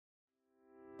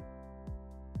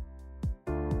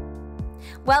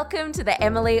Welcome to the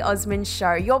Emily Osmond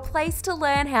Show, your place to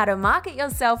learn how to market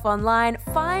yourself online,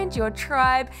 find your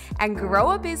tribe, and grow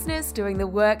a business doing the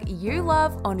work you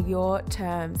love on your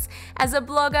terms. As a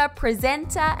blogger,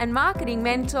 presenter, and marketing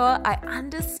mentor, I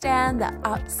understand the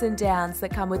ups and downs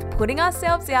that come with putting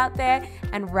ourselves out there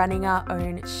and running our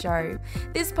own show.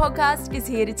 This podcast is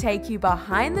here to take you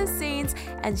behind the scenes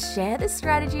and share the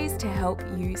strategies to help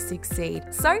you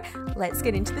succeed. So let's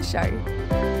get into the show.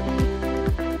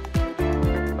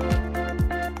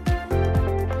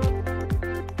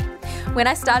 When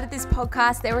I started this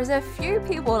podcast, there was a few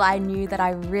people I knew that I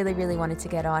really wanted to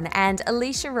get on, and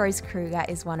Alisha Rose Kruger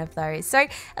is one of those. So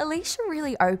Alisha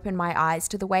really opened my eyes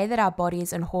to the way that our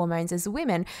bodies and hormones as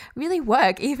women really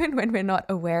work, even when we're not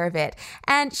aware of it.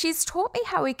 And she's taught me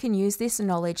how we can use this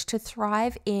knowledge to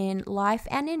thrive in life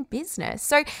and in business.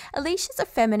 So Alisha's a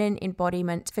feminine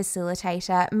embodiment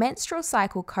facilitator, menstrual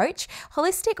cycle coach,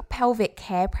 holistic pelvic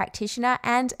care practitioner,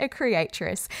 and a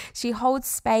creatress. She holds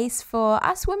space for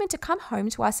us women to come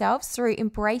home to ourselves through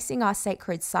embracing our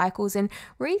sacred cycles and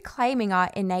reclaiming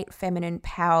our innate feminine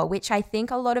power, which I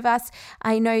think a lot of us,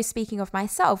 I know speaking of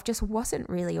myself, just wasn't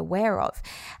really aware of.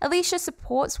 Alisha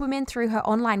supports women through her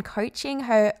online coaching,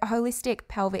 her holistic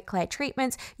pelvic care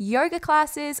treatments, yoga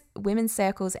classes, women's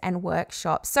circles, and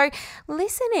workshops. So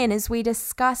listen in as we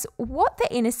discuss what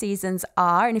the inner seasons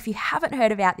are, and if you haven't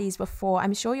heard about these before,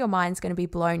 I'm sure your mind's going to be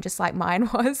blown just like mine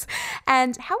was,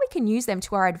 and how we can use them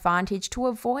to our advantage to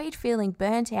avoid feeling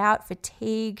burnt out,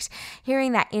 fatigued,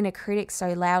 hearing that inner critic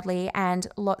so loudly, and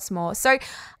lots more. So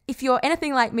if you're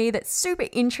anything like me that's super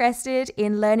interested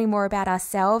in learning more about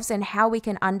ourselves and how we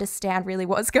can understand really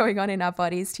what's going on in our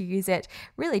bodies to use it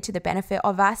really to the benefit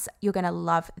of us, you're going to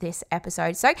love this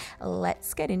episode. So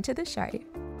let's get into the show.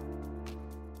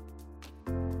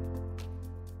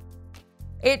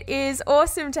 It is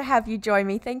awesome to have you join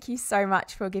me. Thank you so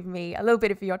much for giving me a little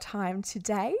bit of your time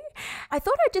today. I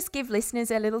thought I'd just give listeners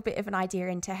a little bit of an idea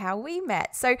into how we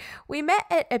met. So we met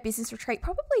at a business retreat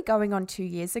probably going on 2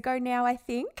 years ago now, I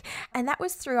think. And that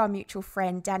was through our mutual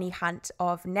friend, Danny Hunt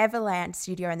of Neverland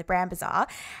Studio in the Brand Bazaar.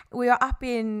 We were up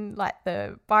in like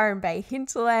the Byron Bay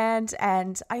hinterland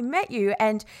and I met you,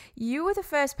 and you were the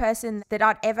first person that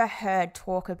I'd ever heard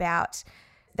talk about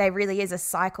there really is a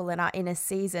cycle in our inner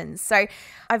seasons. So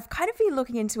I've kind of been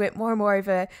looking into it more and more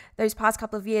over those past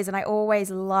couple of years, and I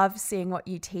always love seeing what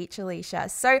you teach,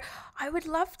 Alisha. So I would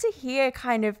love to hear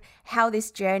kind of how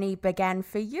this journey began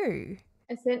for you.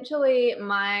 Essentially,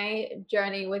 my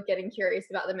journey with getting curious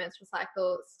about the menstrual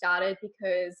cycle started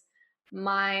because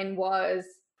mine was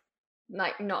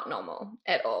like not normal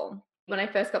at all. When I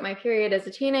first got my period as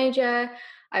a teenager,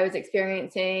 I was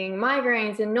experiencing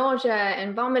migraines and nausea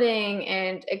and vomiting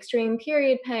and extreme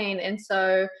period pain. And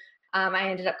so I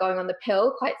ended up going on the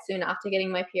pill quite soon after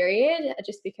getting my period,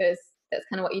 just because that's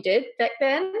kind of what you did back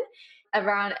then.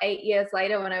 Around 8 years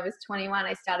later, when I was 21,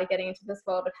 I started getting into this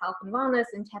world of health and wellness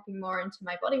and tapping more into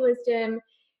my body wisdom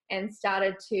and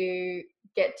started to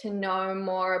get to know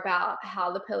more about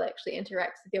how the pill actually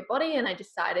interacts with your body. And I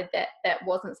decided that that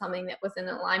wasn't something that was in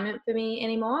alignment for me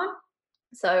anymore.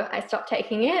 So I stopped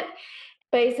taking it.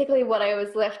 Basically, what I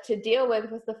was left to deal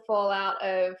with was the fallout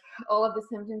of all of the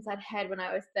symptoms I'd had when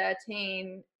I was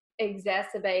 13,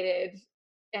 exacerbated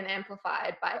and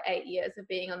amplified by 8 years of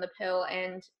being on the pill.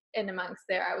 And in amongst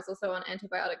there, I was also on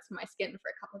antibiotics for my skin for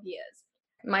a couple of years.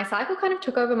 My cycle kind of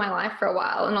took over my life for a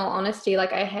while. In all honesty,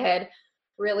 like I had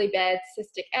really bad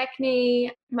cystic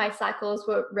acne. My cycles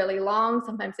were really long.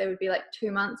 Sometimes there would be like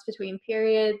 2 months between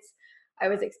periods. I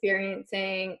was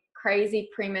experiencing crazy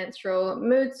premenstrual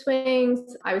mood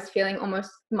swings. I was feeling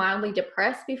almost mildly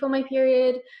depressed before my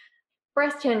period.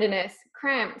 Breast tenderness,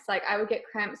 cramps. Like I would get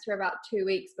cramps for about 2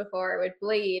 weeks before I would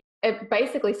bleed. It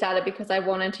basically started because I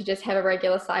wanted to just have a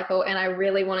regular cycle, and I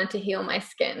really wanted to heal my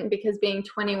skin, because being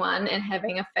 21 and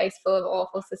having a face full of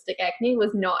awful cystic acne was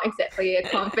not exactly a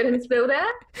confidence builder.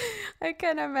 I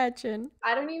can imagine.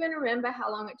 I don't even remember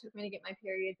how long it took me to get my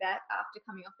period back after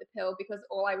coming off the pill, because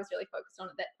all I was really focused on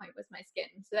at that point was my skin.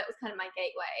 So that was kind of my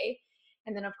gateway.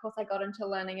 And then, of course, I got into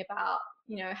learning about,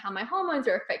 how my hormones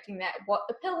are affecting that, what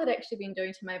the pill had actually been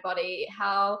doing to my body,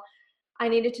 how I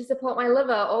needed to support my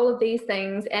liver, all of these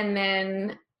things. And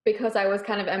then because I was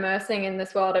kind of immersing in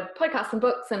this world of podcasts and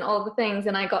books and all the things,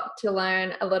 and I got to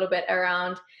learn a little bit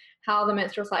around how the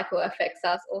menstrual cycle affects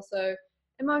us also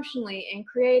emotionally and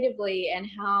creatively, and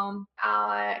how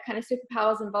our kind of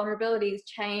superpowers and vulnerabilities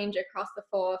change across the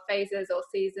 4 phases or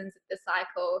seasons of the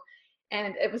cycle.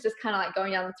 And it was just kind of like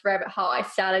going down this rabbit hole. I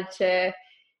started to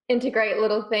integrate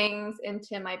little things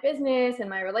into my business and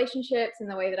my relationships and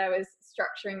the way that I was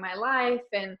structuring my life,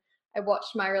 and I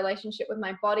watched my relationship with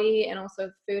my body and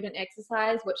also food and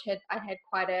exercise, which I had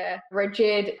quite a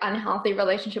rigid, unhealthy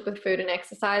relationship with food and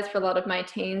exercise for a lot of my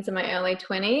teens and my early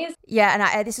 20s.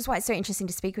 Yeah, and this is why it's so interesting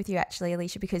to speak with you actually,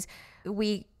 Alisha, because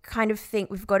we kind of think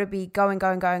we've got to be going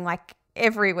like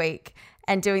every week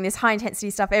and doing this high intensity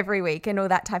stuff every week and all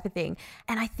that type of thing.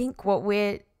 And I think what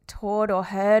we're taught or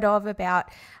heard of about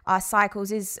our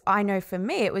cycles is, I know for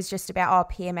me, it was just about,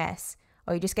 PMS,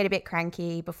 or you just get a bit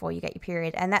cranky before you get your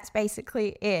period. And that's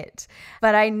basically it.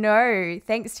 But I know,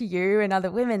 thanks to you and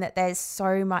other women, that there's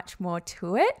so much more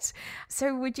to it.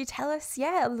 So would you tell us,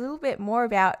 a little bit more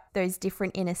about those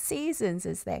different inner seasons,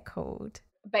 as they're called?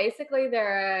 Basically,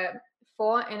 there are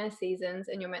 4 inner seasons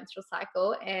in your menstrual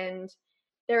cycle, and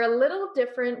they're a little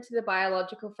different to the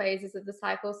biological phases of the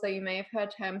cycle. So you may have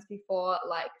heard terms before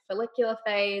like follicular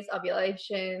phase,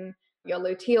 ovulation, your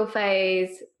luteal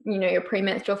phase, your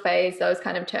premenstrual phase, those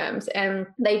kind of terms. And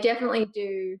they definitely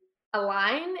do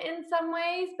align in some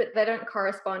ways, but they don't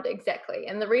correspond exactly.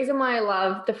 And the reason why I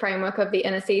love the framework of the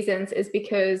inner seasons is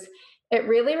because it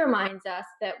really reminds us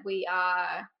that we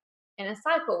are in a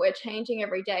cycle. We're changing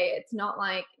every day. It's not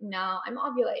like now I'm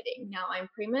ovulating, now I'm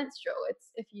premenstrual. It's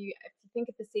if you think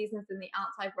of the seasons in the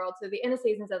outside world, so the inner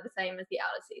seasons are the same as the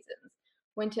outer seasons: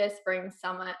 winter, spring,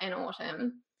 summer, and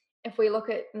autumn. If we look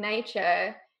at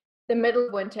nature, the middle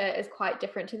of winter is quite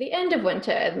different to the end of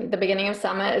winter. The beginning of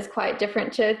summer is quite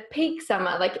different to peak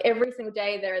summer. Like every single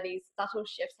day, there are these subtle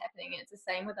shifts happening. And it's the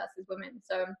same with us as women.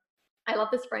 So I love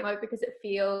this framework because it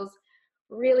feels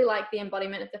really like the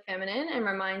embodiment of the feminine and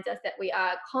reminds us that we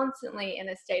are constantly in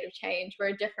a state of change. We're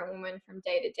a different woman from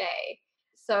day to day.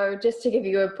 So just to give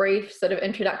you a brief sort of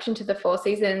introduction to the 4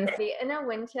 seasons, the inner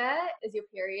winter is your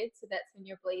period. So that's when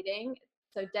you're bleeding.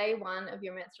 So day 1 of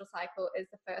your menstrual cycle is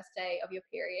the first day of your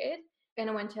period.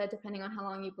 Inner winter, depending on how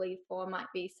long you bleed for, might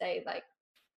be, say, like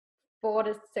 4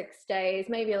 to 6 days,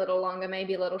 maybe a little longer,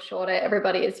 maybe a little shorter.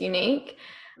 Everybody is unique.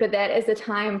 But that is a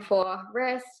time for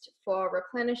rest, for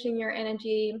replenishing your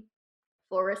energy,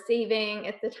 for receiving.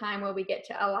 It's the time where we get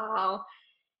to allow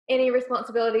any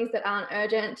responsibilities that aren't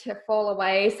urgent to fall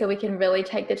away so we can really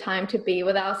take the time to be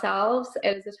with ourselves.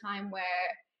 It is a time where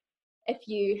if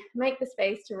you make the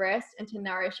space to rest and to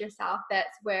nourish yourself,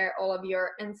 that's where all of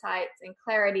your insights and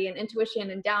clarity and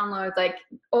intuition and downloads, like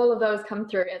all of those come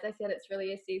through. As I said, it's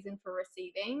really a season for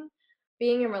receiving,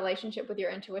 being in relationship with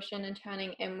your intuition and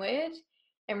turning inward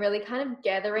and really kind of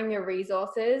gathering your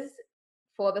resources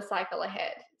for the cycle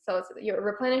ahead. So you're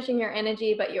replenishing your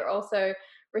energy, but you're also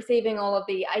receiving all of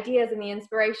the ideas and the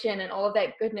inspiration and all of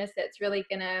that goodness that's really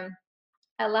going to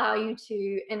allow you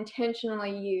to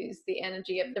intentionally use the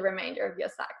energy of the remainder of your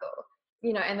cycle.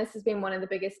 And this has been one of the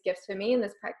biggest gifts for me in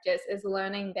this practice, is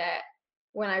learning that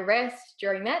when I rest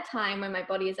during that time, when my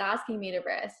body is asking me to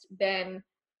rest, then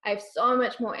I have so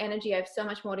much more energy. I have so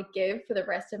much more to give for the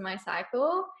rest of my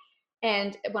cycle.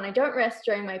 And when I don't rest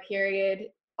during my period,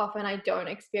 often I don't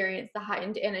experience the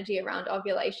heightened energy around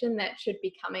ovulation that should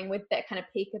be coming with that kind of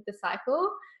peak of the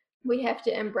cycle. We have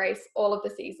to embrace all of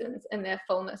the seasons in their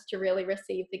fullness to really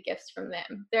receive the gifts from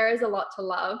them. There is a lot to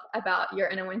love about your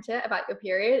inner winter, about your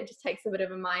period. It just takes a bit of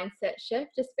a mindset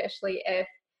shift, especially if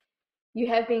you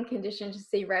have been conditioned to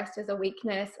see rest as a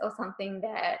weakness or something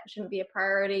that shouldn't be a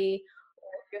priority, or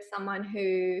if you're someone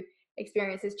who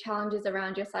experiences challenges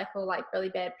around your cycle, like really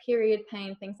bad period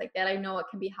pain, things like that. I know it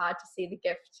can be hard to see the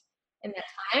gift in that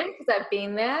time because I've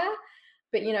been there.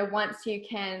 But, once you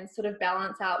can sort of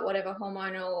balance out whatever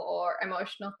hormonal or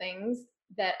emotional things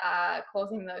that are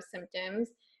causing those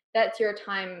symptoms, that's your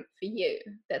time for you.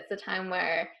 That's the time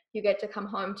where you get to come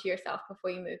home to yourself before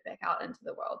you move back out into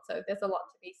the world. So there's a lot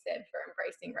to be said for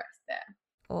embracing rest there.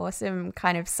 Awesome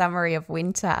kind of summary of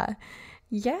winter.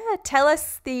 Yeah, tell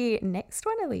us the next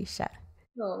one, Alisha.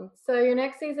 Cool. So your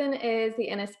next season is the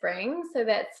inner spring. So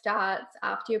that starts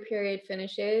after your period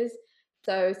finishes.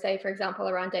 So say, for example,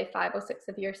 around day 5 or 6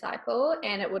 of your cycle,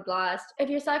 and it would last, if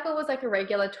your cycle was like a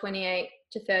regular 28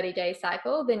 to 30 day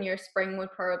cycle, then your spring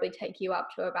would probably take you up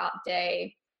to about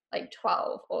day like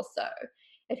 12 or so.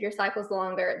 If your cycle's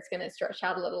longer, it's going to stretch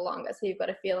out a little longer. So you've got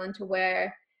to feel into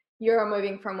where you're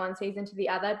moving from one season to the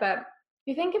other. But if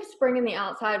you think of spring in the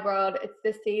outside world, it's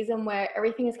this season where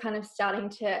everything is kind of starting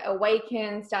to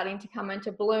awaken, starting to come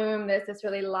into bloom. There's this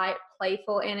really light,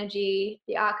 playful energy.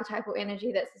 The archetypal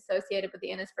energy that's associated with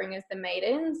the inner spring is the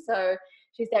maiden. So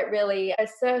she's that really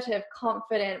assertive,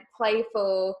 confident,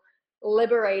 playful,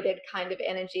 liberated kind of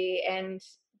energy. And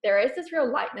there is this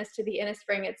real lightness to the inner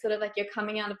spring. It's sort of like you're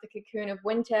coming out of the cocoon of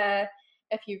winter.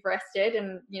 If you've rested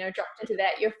and, dropped into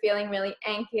that, you're feeling really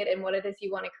anchored in what it is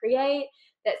you want to create.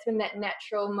 That's when that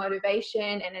natural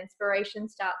motivation and inspiration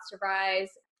starts to rise.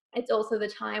 It's also the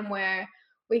time where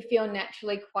we feel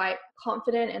naturally quite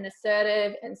confident and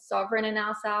assertive and sovereign in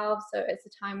ourselves. So it's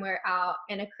a time where our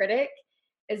inner critic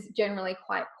is generally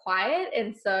quite quiet.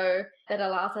 And so that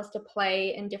allows us to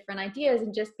play in different ideas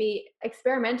and just be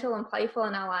experimental and playful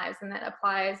in our lives. And that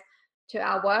applies to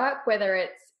our work, whether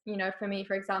it's, for me,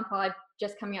 for example, I'm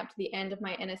just coming up to the end of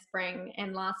my inner spring.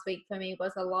 And last week for me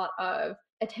was a lot of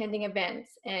attending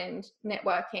events and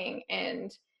networking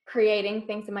and creating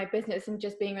things in my business and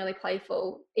just being really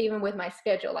playful, even with my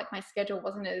schedule. Like my schedule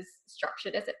wasn't as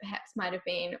structured as it perhaps might have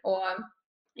been. Or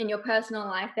in your personal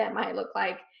life, that might look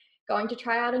like going to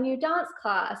try out a new dance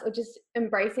class or just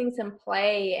embracing some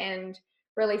play and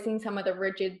releasing some of the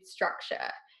rigid structure.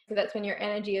 So that's when your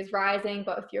energy is rising,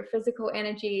 both your physical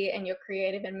energy and your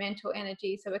creative and mental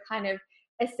energy. So we're kind of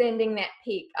ascending that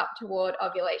peak up toward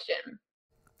ovulation.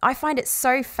 I find it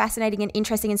so fascinating and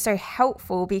interesting and so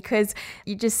helpful because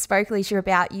you just spoke, Alisha,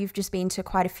 about you've just been to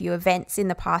quite a few events in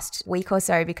the past week or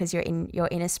so because you're in your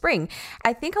inner spring.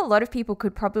 I think a lot of people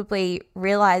could probably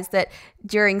realize that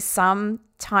during some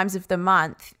times of the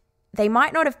month, they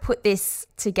might not have put this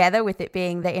together with it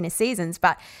being the inner seasons,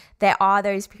 but there are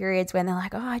those periods when they're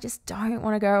like, oh, I just don't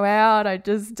want to go out. I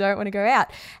just don't want to go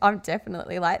out. I'm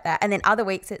definitely like that. And then other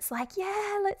weeks it's like,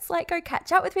 yeah, let's like go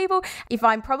catch up with people. If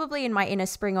I'm probably in my inner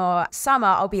spring or summer,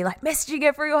 I'll be like messaging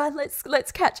everyone,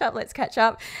 let's catch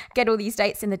up, get all these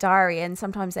dates in the diary. And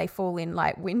sometimes they fall in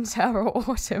like winter or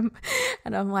autumn.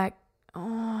 And I'm like, oh,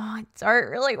 I don't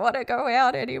really want to go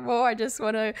out anymore. I just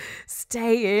want to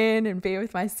stay in and be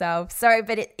with myself. So,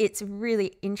 but it's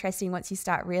really interesting once you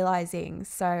start realizing.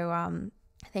 So,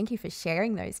 thank you for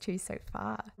sharing those two so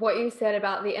far. What you said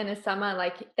about the inner summer,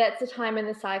 like that's a time in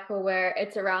the cycle where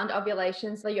it's around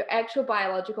ovulation. So your actual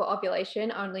biological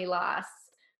ovulation only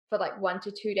lasts for like 1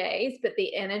 to 2 days, but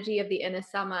the energy of the inner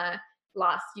summer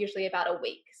lasts usually about a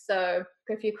week. So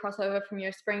if you cross over from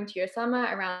your spring to your summer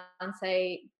around,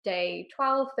 say, day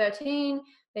 12, 13,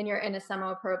 then your inner summer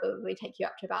will probably take you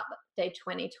up to about day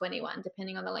 20, 21,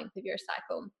 depending on the length of your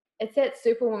cycle. It's that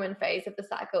superwoman phase of the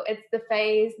cycle. It's the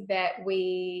phase that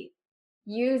we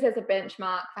use as a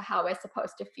benchmark for how we're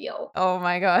supposed to feel. Oh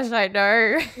my gosh, I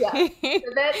know. Yeah.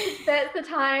 So that's the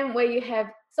time where you have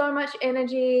so much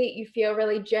energy, you feel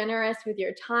really generous with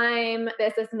your time.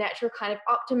 There's this natural kind of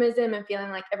optimism and feeling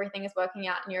like everything is working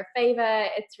out in your favor.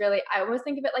 It's really, I almost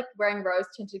think of it like wearing rose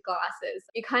tinted glasses.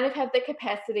 You kind of have the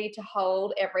capacity to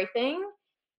hold everything.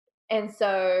 And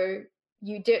so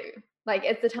you do. Like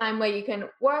it's the time where you can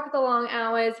work the long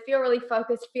hours, feel really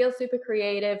focused, feel super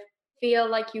creative, feel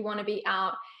like you want to be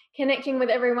out connecting with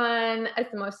everyone.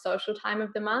 It's the most social time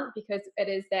of the month because it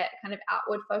is that kind of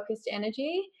outward focused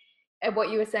energy. And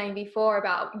what you were saying before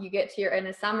about you get to your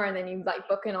inner summer and then you like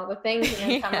book in all the things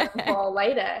and then some of them fall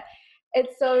later.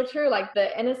 It's so true. Like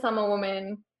the inner summer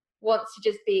woman wants to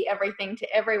just be everything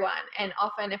to everyone. And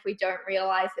often if we don't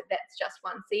realize that that's just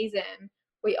one season,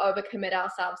 we overcommit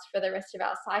ourselves for the rest of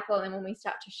our cycle. And then when we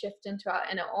start to shift into our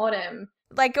inner autumn,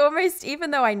 like almost,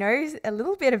 even though I know a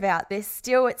little bit about this,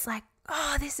 still it's like,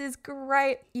 oh, this is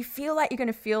great. You feel like you're going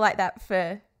to feel like that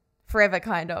for forever,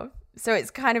 kind of. So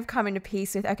it's kind of coming to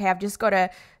peace with, okay, I've just got to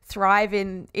thrive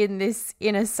in this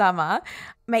inner summer,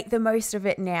 make the most of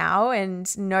it now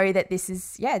and know that this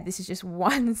is just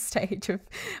one stage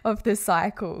of the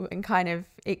cycle and kind of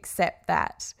accept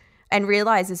that. And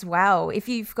realize as well, if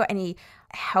you've got any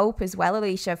help as well,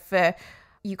 Alisha, for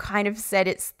you kind of said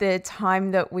it's the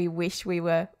time that we wish we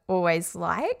were always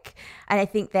like. And I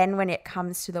think then when it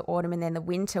comes to the autumn and then the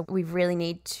winter, we really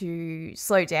need to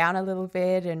slow down a little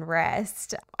bit and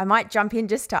rest. I might jump in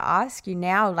just to ask you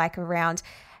now, like around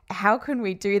how can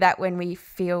we do that when we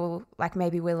feel like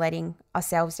maybe we're letting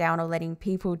ourselves down or letting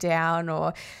people down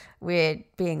or we're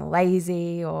being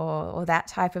lazy or that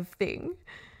type of thing?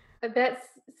 That's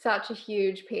such a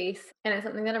huge piece. And it's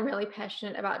something that I'm really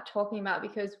passionate about talking about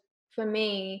because for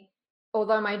me,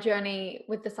 although my journey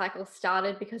with the cycle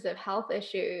started because of health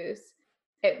issues,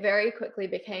 it very quickly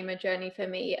became a journey for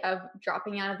me of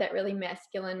dropping out of that really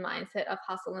masculine mindset of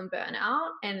hustle and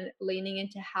burnout and leaning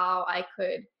into how I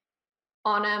could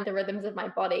honor the rhythms of my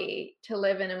body to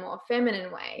live in a more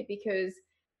feminine way. Because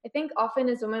I think often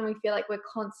as women, we feel like we're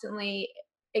constantly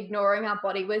ignoring our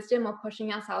body wisdom or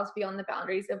pushing ourselves beyond the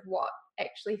boundaries of what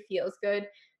actually feels good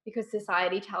because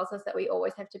society tells us that we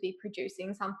always have to be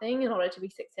producing something in order to be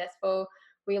successful.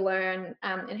 We learn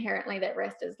inherently that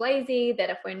rest is lazy, that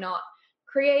if we're not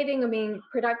creating or being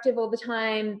productive all the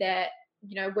time, that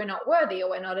we're not worthy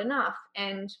or we're not enough.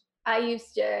 And I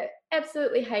used to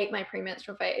absolutely hate my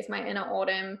premenstrual phase, my inner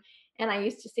autumn, and I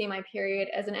used to see my period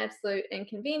as an absolute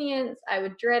inconvenience. I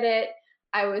would dread it.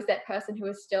 I was that person who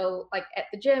was still like at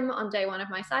the gym on day 1 of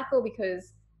my cycle,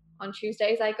 because on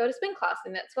Tuesdays I go to spin class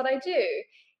and that's what I do.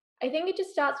 I think it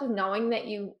just starts with knowing that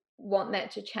you want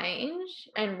that to change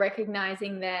and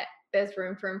recognizing that there's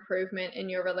room for improvement in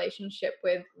your relationship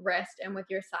with rest and with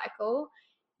your cycle.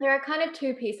 There are kind of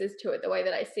two pieces to it, the way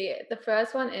that I see it. The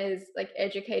first one is like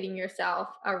educating yourself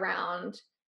around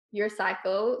your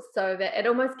cycle so that it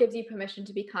almost gives you permission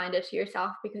to be kinder to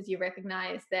yourself, because you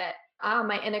recognize that,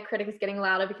 my inner critic is getting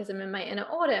louder because I'm in my inner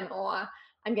autumn, or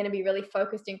I'm going to be really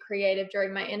focused and creative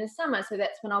during my inner summer. So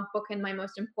that's when I'll book in my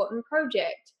most important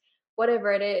project,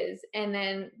 whatever it is. And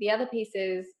then the other piece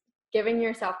is giving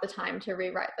yourself the time to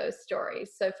rewrite those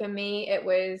stories. So for me, it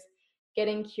was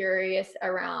getting curious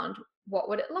around what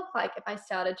would it look like if I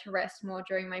started to rest more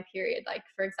during my period. Like,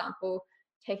 for example,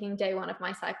 taking day 1 of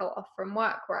my cycle off from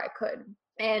work where I could.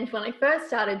 And when I first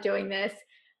started doing this,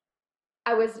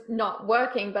 I was not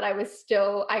working, but I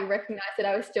recognized that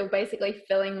I was still basically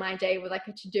filling my day with like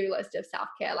a to-do list of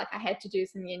self-care. Like I had to do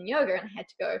some yin yoga and I had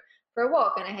to go for a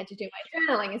walk and I had to do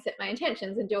my journaling and set my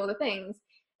intentions and do all the things.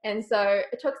 And so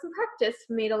it took some practice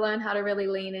for me to learn how to really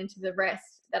lean into the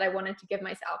rest that I wanted to give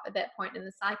myself at that point in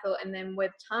the cycle. And then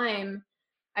with time,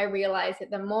 I realized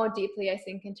that the more deeply I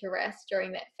sink into rest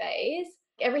during that phase,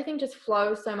 everything just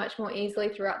flows so much more easily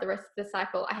throughout the rest of the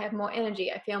cycle. I have more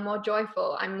energy. I feel more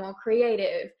joyful. I'm more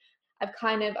creative. I've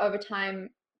kind of over time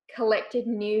collected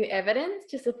new evidence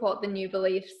to support the new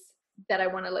beliefs that I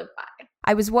want to live by.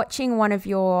 I was watching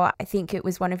I think it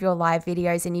was one of your live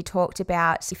videos, and you talked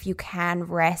about if you can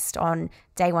rest on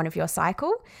day 1 of your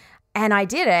cycle. And I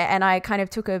did it, and I kind of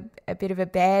took a bit of a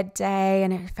bad day,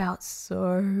 and it felt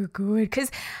so good.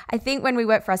 Because I think when we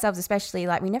work for ourselves, especially,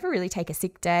 like we never really take a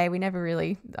sick day. We never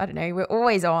really, I don't know, we're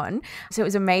always on. So it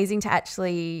was amazing to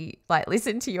actually like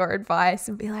listen to your advice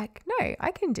and be like, no,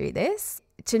 I can do this.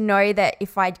 To know that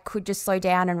if I could just slow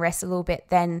down and rest a little bit,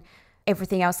 then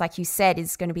everything else, like you said,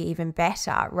 is going to be even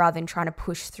better rather than trying to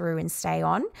push through and stay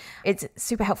on. It's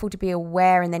super helpful to be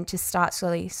aware and then to start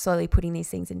slowly putting these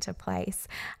things into place.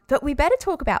 But we better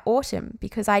talk about autumn,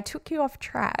 because I took you off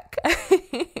track.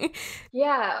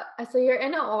 Yeah. So your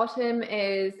inner autumn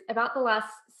is about the last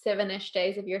 7-ish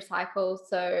days of your cycle.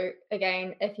 So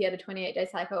again, if you had a 28-day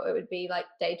cycle, it would be like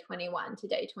day 21 to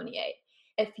day 28.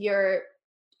 If you're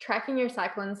tracking your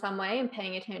cycle in some way and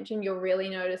paying attention, you'll really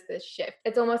notice this shift.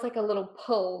 It's almost like a little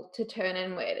pull to turn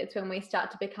inward. It's when we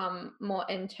start to become more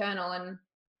internal. And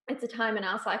it's a time in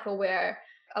our cycle where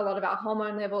a lot of our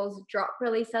hormone levels drop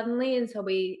really suddenly. And so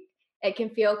it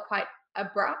can feel quite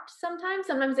abrupt sometimes.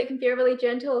 Sometimes it can feel really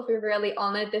gentle if we've really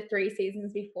honored the 3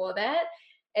 seasons before that.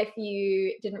 If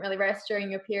you didn't really rest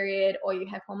during your period, or you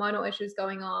have hormonal issues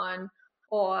going on,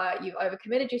 or you've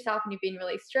overcommitted yourself and you've been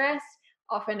really stressed,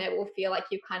 often it will feel like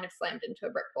you've kind of slammed into a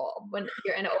brick wall when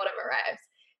your inner autumn arrives.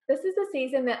 This is a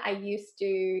season that I used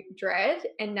to dread,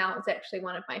 and now it's actually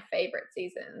one of my favorite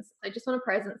seasons. I just want to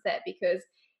presence that, because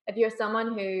if you're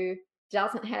someone who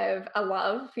doesn't have a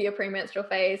love for your premenstrual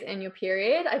phase and your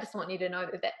period, I just want you to know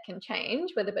that that can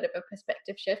change with a bit of a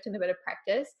perspective shift and a bit of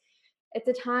practice. It's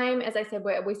a time, as I said,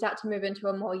 where we start to move into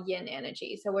a more yin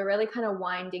energy. So we're really kind of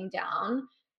winding down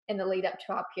in the lead up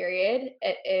to our period.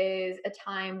 It is a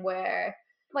time where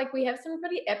like we have some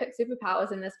pretty epic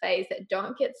superpowers in this phase that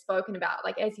don't get spoken about.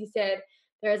 Like, as you said,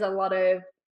 there's a lot of,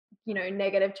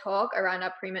 negative talk around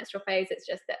our premenstrual phase. It's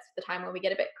just that's the time where we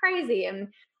get a bit crazy and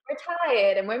we're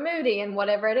tired and we're moody and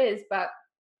whatever it is. But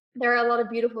there are a lot of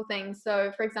beautiful things.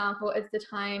 So, for example, it's the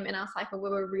time in our cycle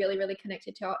where we're really, really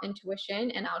connected to our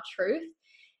intuition and our truth.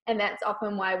 And that's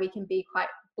often why we can be quite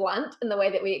blunt in the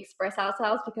way that we express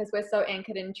ourselves, because we're so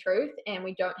anchored in truth and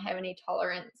we don't have any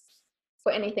tolerance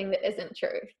for anything that isn't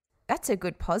truth. That's a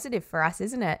good positive for us,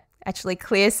 isn't it? Actually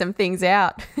clear some things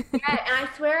out. Yeah, and I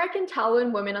swear I can tell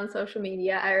when women on social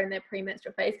media are in their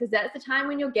premenstrual phase, because that's the time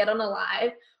when you'll get on a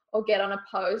live or get on a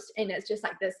post and it's just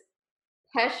like this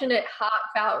passionate,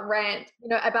 heartfelt rant,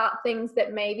 about things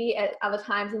that maybe at other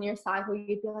times in your cycle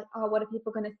you'd be like, oh, what are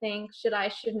people going to think? Should I,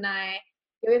 shouldn't I?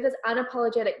 We have this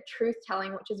unapologetic truth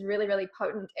telling, which is really, really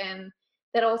potent, and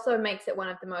that also makes it one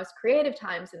of the most creative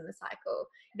times in the cycle.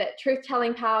 That truth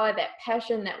telling power, that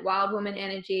passion, that wild woman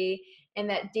energy, and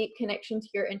that deep connection to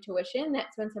your intuition,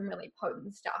 that's when some really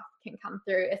potent stuff can come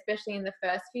through, especially in the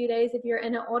first few days of your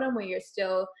inner autumn, where you're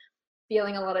still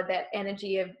feeling a lot of that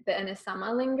energy of the inner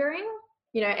summer lingering.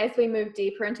 As we move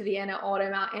deeper into the inner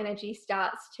autumn, our energy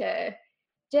starts to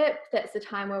dip. That's the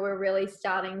time where we're really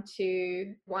starting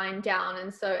to wind down.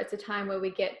 And so it's a time where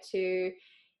we get to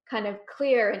kind of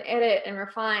clear and edit and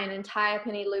refine and tie up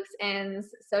any loose ends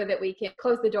so that we can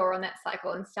close the door on that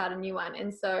cycle and start a new one.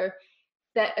 And so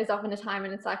that is often a time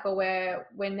in a cycle where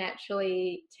we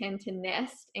naturally tend to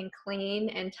nest and clean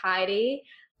and tidy.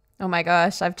 Oh my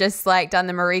gosh, I've just like done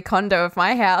the Marie Kondo of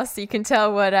my house. You can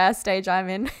tell what stage I'm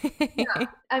in. Yeah.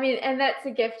 I mean, and that's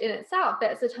a gift in itself.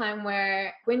 That's a time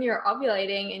where when you're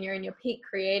ovulating and you're in your peak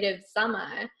creative summer,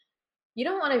 you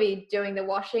don't want to be doing the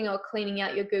washing or cleaning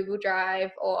out your Google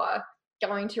Drive or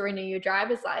going to renew your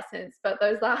driver's license. But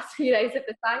those last few days of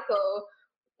the cycle,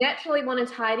 naturally want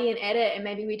to tidy and edit, and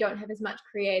maybe we don't have as much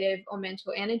creative or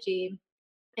mental energy.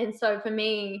 And so for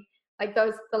me, like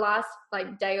those, the last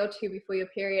like day or two before your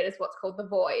period is what's called the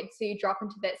void. So you drop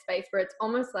into that space where it's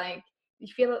almost like you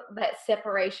feel that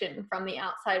separation from the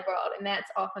outside world. And that's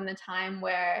often the time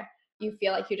where you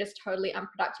feel like you're just totally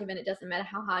unproductive, and it doesn't matter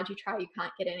how hard you try, you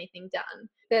can't get anything done.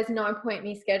 There's no point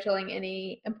me scheduling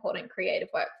any important creative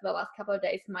work for the last couple of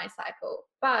days of my cycle,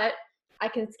 but I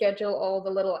can schedule all the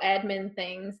little admin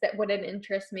things that wouldn't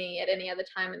interest me at any other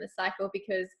time in the cycle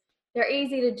because they're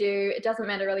easy to do. It doesn't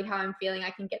matter really how I'm feeling,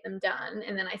 I can get them done.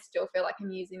 And then I still feel like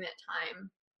I'm using that time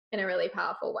in a really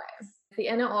powerful way. The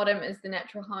inner autumn is the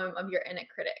natural home of your inner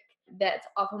critic. That's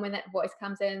often when that voice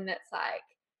comes in that's like,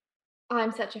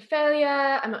 I'm such a failure,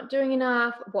 I'm not doing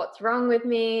enough, what's wrong with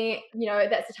me? You know,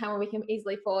 that's the time where we can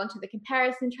easily fall into the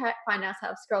comparison trap, find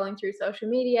ourselves scrolling through social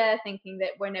media, thinking that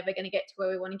we're never going to get to where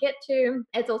we want to get to.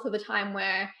 It's also the time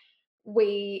where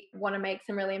we want to make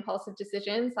some really impulsive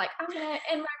decisions, like, I'm going to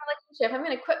end my relationship, I'm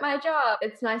going to quit my job.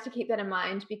 It's nice to keep that in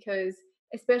mind because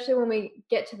especially when we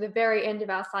get to the very end of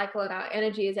our cycle and our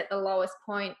energy is at the lowest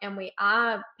point and we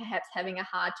are perhaps having a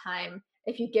hard time,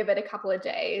 if you give it a couple of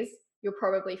days, you'll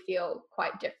probably feel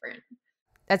quite different.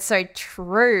 That's so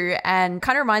true, and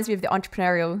kind of reminds me of the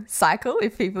entrepreneurial cycle.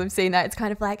 If people have seen that, it's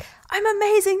kind of like, I'm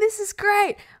amazing, this is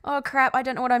great. Oh crap, I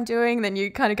don't know what I'm doing. Then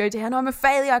you kind of go down, I'm a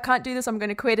failure, I can't do this, I'm going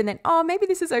to quit. And then, oh, maybe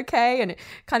this is okay. And it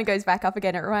kind of goes back up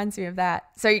again. It reminds me of that.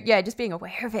 So yeah, just being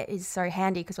aware of it is so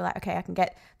handy because we're like, okay, I can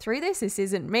get through this. This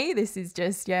isn't me. This is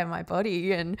just, my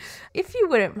body. And if you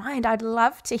wouldn't mind, I'd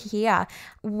love to hear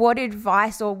what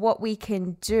advice or what we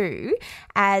can do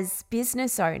as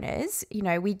business owners.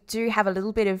 We do have a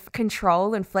little bit of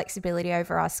control and flexibility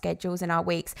over our schedules and our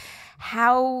weeks.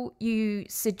 How you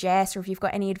suggest, or if you've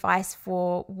got any advice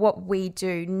for what we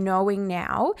do, knowing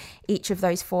now each of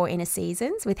those 4 inner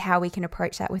seasons with how we can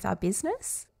approach that with our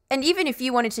business. And even if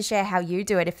you wanted to share how you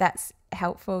do it, if that's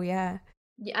helpful, yeah.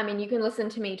 Yeah, I mean, you can listen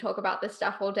to me talk about this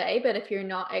stuff all day, but if you're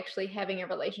not actually having a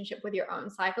relationship with your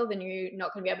own cycle, then you're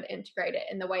not going to be able to integrate it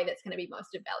in the way that's going to be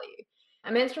most of value.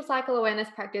 A menstrual cycle awareness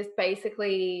practice,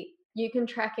 basically, you can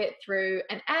track it through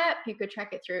an app, you could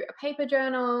track it through a paper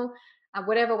journal,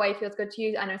 whatever way feels good to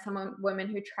you. I know some women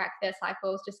who track their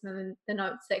cycles just in the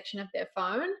notes section of their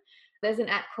phone. There's an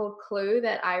app called Clue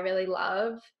that I really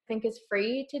love. I think is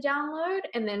free to download.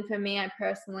 And then for me, I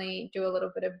personally do a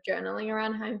little bit of journaling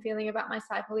around how I'm feeling about my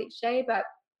cycle each day. But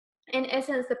in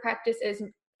essence, the practice is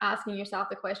asking yourself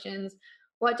the questions,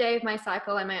 what day of my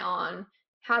cycle am I on?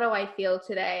 How do I feel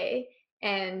today?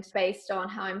 And based on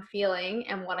how I'm feeling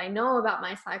and what I know about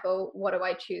my cycle, what do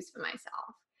I choose for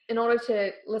myself? In order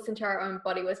to listen to our own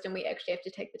body wisdom, we actually have to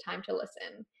take the time to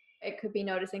listen. It could be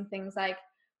noticing things like,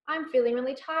 I'm feeling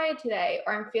really tired today,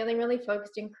 or I'm feeling really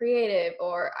focused and creative,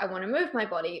 or I want to move my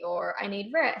body, or I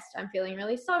need rest. I'm feeling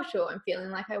really social. I'm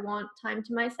feeling like I want time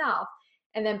to myself.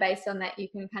 And then based on that, you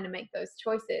can kind of make those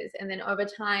choices. And then over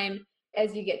time,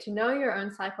 as you get to know your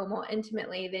own cycle more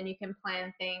intimately, then you can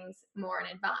plan things more in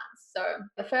advance. So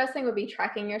the first thing would be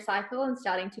tracking your cycle and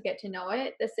starting to get to know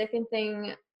it. The second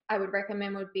thing I would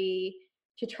recommend would be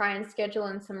to try and schedule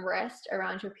in some rest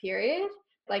around your period.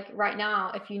 Like right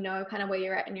now, if you know kind of where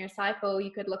you're at in your cycle,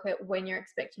 you could look at when you're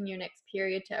expecting your next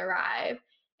period to arrive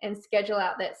and schedule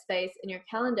out that space in your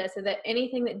calendar so that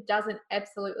anything that doesn't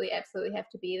absolutely have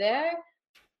to be there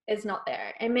is not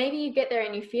there. And maybe you get there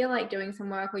and you feel like doing some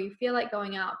work or you feel like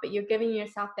going out, but you're giving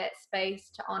yourself that space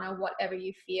to honor whatever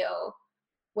you feel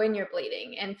when you're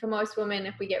bleeding. And for most women,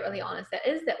 if we get really honest, that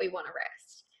is that we want to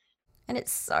rest. And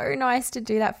it's so nice to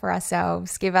do that for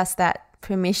ourselves, give us that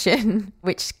permission,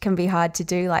 which can be hard to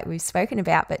do like we've spoken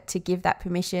about, but to give that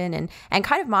permission and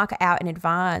kind of mark it out in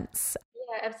advance.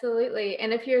 Yeah, absolutely.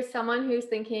 And if you're someone who's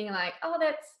thinking like, oh,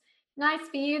 that's nice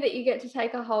for you that you get to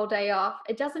take a whole day off,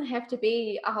 it doesn't have to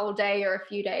be a whole day or a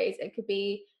few days. It could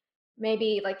be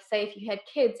maybe like, say, if you had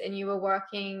kids and you were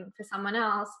working for someone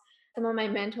else. Some of my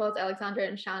mentors, Alexandra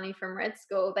and Shani from Red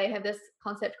School, they have this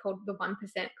concept called the 1%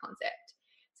 concept.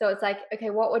 So it's like,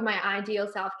 okay, what would my ideal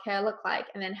self-care look like?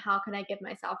 And then how can I give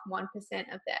myself 1%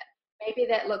 of that? Maybe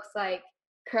that looks like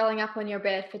curling up on your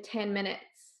bed for 10 minutes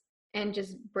and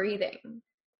just breathing.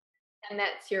 And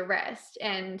that's your rest.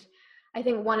 And I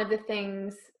think one of the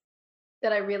things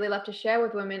that I really love to share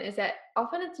with women is that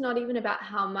often it's not even about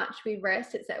how much we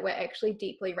rest, it's that we're actually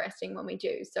deeply resting when we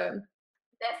do. So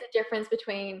that's the difference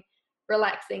between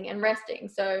relaxing and resting.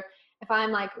 So if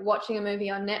I'm like watching a movie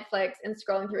on Netflix and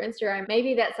scrolling through Instagram,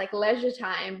 maybe that's like leisure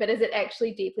time, but is it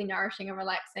actually deeply nourishing and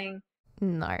relaxing?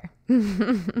 No.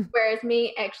 Whereas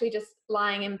me actually just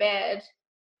lying in bed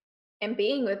and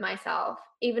being with myself,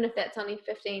 even if that's only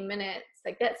 15 minutes,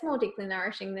 like that's more deeply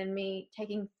nourishing than me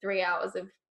taking 3 hours of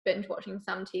binge watching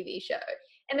some TV show.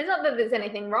 And it's not that there's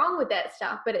anything wrong with that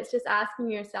stuff, but it's just asking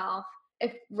yourself,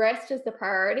 if rest is the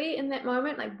priority in that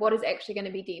moment, like what is actually going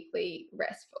to be deeply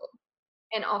restful?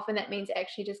 And often that means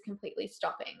actually just completely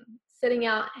stopping, sitting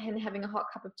out and having a hot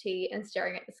cup of tea and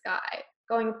staring at the sky,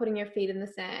 going and putting your feet in the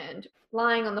sand,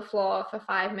 lying on the floor for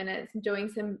 5 minutes and doing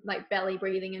some like belly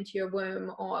breathing into your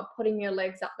womb, or putting your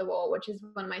legs up the wall, which is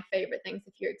one of my favorite things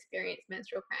if you experience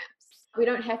menstrual cramps. We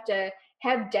don't have to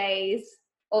have days,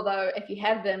 although if you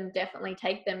have them, definitely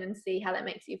take them and see how that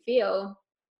makes you feel.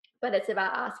 But it's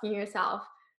about asking yourself,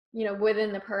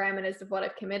 within the parameters of what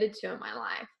I've committed to in my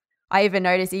life. I even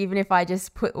notice, even if I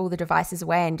just put all the devices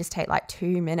away and just take like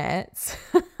 2 minutes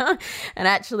and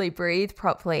actually breathe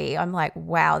properly, I'm like,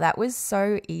 wow, that was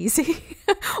so easy.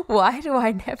 Why do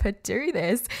I never do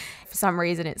this? For some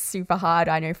reason, it's super hard,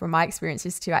 I know from my experience,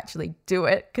 just to actually do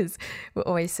it because we're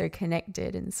always so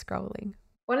connected and scrolling.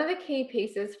 One of the key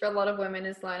pieces for a lot of women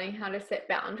is learning how to set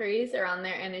boundaries around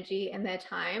their energy and their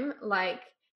time. Like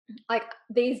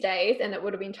these days, and it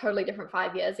would have been totally different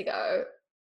 5 years ago,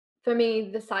 for me,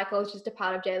 the cycle is just a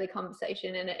part of daily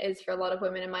conversation, and it is for a lot of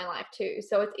women in my life too.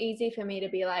 So it's easy for me to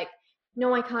be like,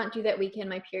 no, I can't do that weekend,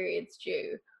 my period's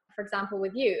due. For example,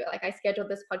 with you, like I scheduled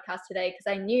this podcast today because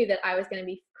I knew that I was going to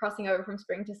be crossing over from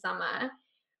spring to summer,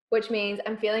 which means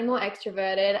I'm feeling more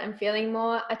extroverted, I'm feeling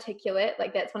more articulate.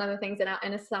 Like that's one of the things in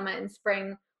a summer and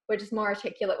spring, we're just more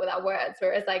articulate with our words.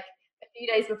 Whereas like a few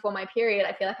days before my period,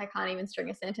 I feel like I can't even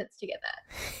string a sentence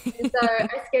together. And so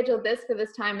I scheduled this for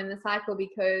this time in the cycle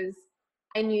because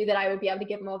I knew that I would be able to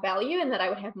give more value and that I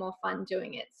would have more fun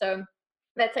doing it. So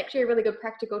that's actually a really good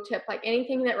practical tip. Like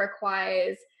anything that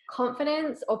requires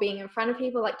confidence or being in front of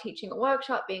people, like teaching a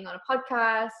workshop, being on a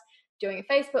podcast, doing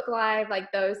a Facebook Live,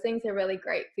 like those things are really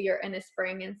great for your inner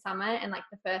spring and summer and like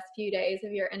the first few days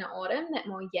of your inner autumn, that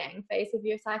more yang phase of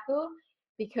your cycle,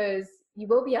 because you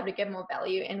will be able to give more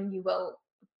value and you will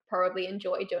probably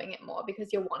enjoy doing it more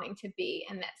because you're wanting to be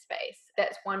in that space.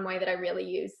 That's one way that I really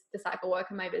use the cycle work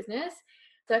in my business.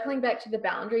 Circling back to the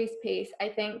boundaries piece, I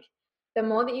think the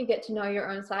more that you get to know your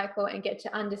own cycle and get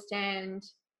to understand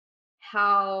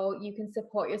how you can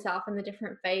support yourself in the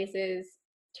different phases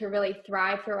to really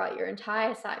thrive throughout your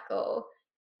entire cycle,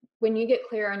 when you get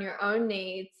clear on your own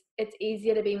needs, it's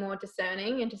easier to be more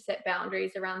discerning and to set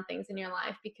boundaries around things in your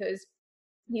life, because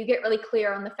you get really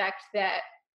clear on the fact that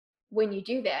when you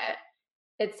do that,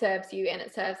 it serves you and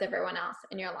it serves everyone else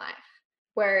in your life.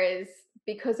 Whereas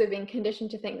because we've been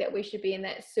conditioned to think that we should be in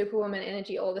that superwoman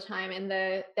energy all the time, and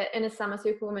that inner summer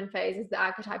superwoman phase is the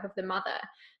archetype of the mother.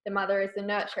 The mother is the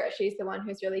nurturer. She's the one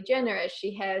who's really generous.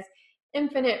 She has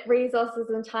infinite resources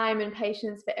and time and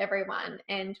patience for everyone.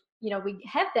 And, we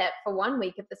have that for 1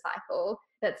 week of the cycle.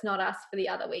 That's not us for the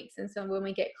other weeks. And so when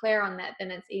we get clear on that,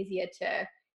 then it's easier to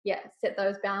set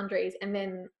those boundaries, and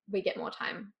then we get more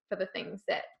time for the things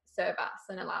that serve us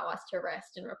and allow us to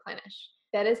rest and replenish.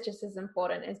 That is just as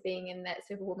important as being in that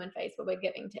superwoman phase where we're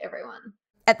giving to everyone.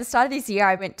 At the start of this year,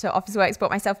 I went to Officeworks,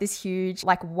 bought myself this huge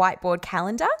whiteboard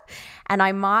calendar, and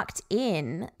I marked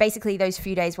in basically those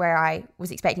few days where I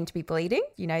was expecting to be bleeding,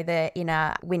 the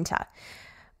inner winter.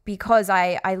 Because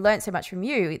I learned so much from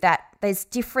you that there's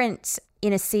different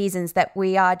inner seasons that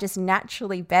we are just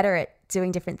naturally better at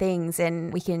doing different things,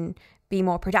 and we can be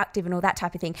more productive and all that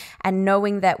type of thing. And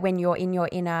knowing that when you're in your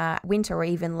inner winter or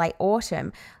even late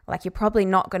autumn, you're probably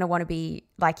not going to want to be,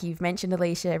 like you've mentioned,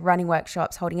 Alisha, running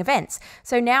workshops, holding events.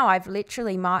 So now I've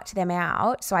literally marked them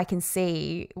out so I can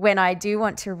see when I do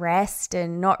want to rest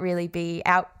and not really be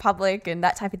out public and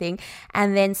that type of thing,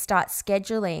 and then start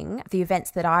scheduling the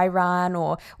events that I run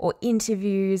or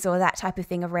interviews or that type of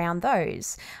thing around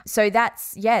those. So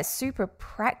that's, super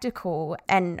practical.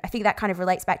 And I think that kind of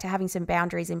relates back to having some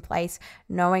boundaries in place,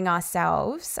 knowing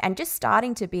ourselves, and just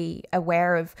starting to be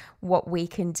aware of what we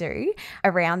can do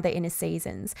around the inner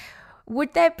seasons.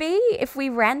 Would there be, if we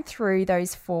ran through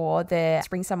those four, the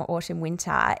spring, summer, autumn,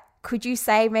 winter, could you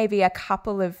say maybe a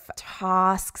couple of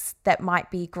tasks that might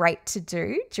be great to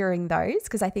do during those?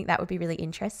 Because I think that would be really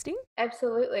interesting.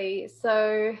 Absolutely.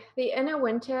 So the inner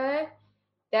winter,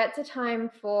 that's a time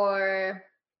for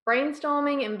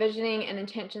brainstorming, envisioning, and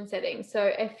intention setting.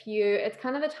 So it's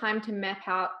kind of the time to map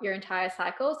out your entire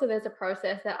cycle. So there's a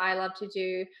process that I love to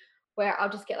do where I'll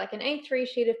just get like an A3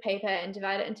 sheet of paper and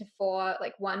divide it into four,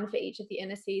 like one for each of the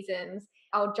inner seasons.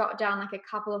 I'll jot down like a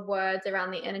couple of words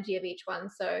around the energy of each one.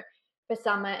 So for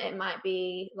summer, it might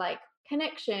be like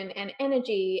connection and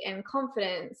energy and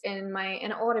confidence. In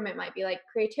autumn, it might be like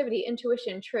creativity,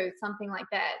 intuition, truth, something like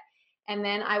that. And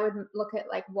then I would look at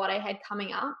like what I had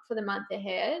coming up for the month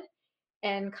ahead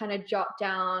and kind of jot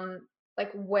down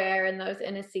like where in those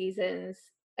inner seasons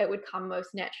it would come most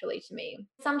naturally to me.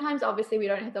 Sometimes obviously we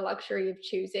don't have the luxury of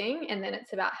choosing, and then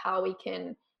it's about how we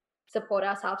can support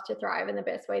ourselves to thrive in the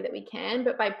best way that we can.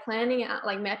 But by planning out,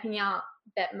 like mapping out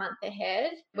that month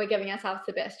ahead, we're giving ourselves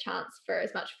the best chance for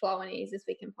as much flow and ease as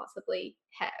we can possibly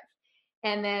have.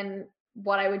 And then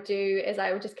what I would do is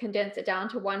I would just condense it down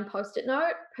to one post-it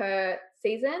note per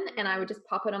season, and I would just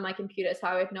pop it on my computer so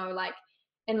I would know, like,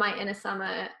 in my inner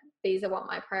summer, these are what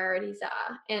my priorities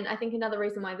are. And I think another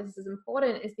reason why this is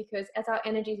important is because as our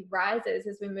energy rises,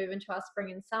 as we move into our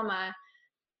spring and summer,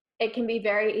 it can be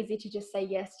very easy to just say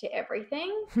yes to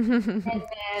everything. And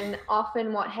then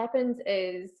often what happens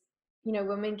is,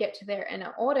 women get to their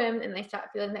inner autumn and they start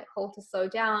feeling that call to slow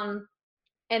down.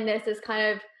 And there's this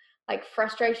kind of like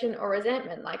frustration or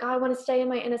resentment, like, oh, I want to stay in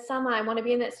my inner summer. I want to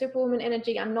be in that superwoman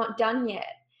energy. I'm not done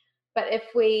yet. But if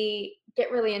we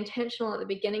get really intentional at the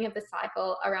beginning of the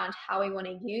cycle around how we want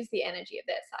to use the energy of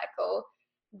that cycle,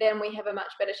 then we have a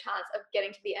much better chance of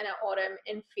getting to the inner autumn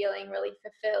and feeling really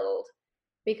fulfilled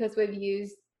because we've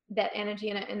used that energy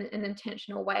in an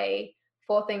intentional way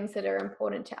for things that are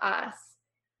important to us.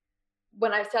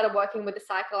 When I started working with the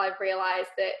cycle, I've realized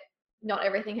that not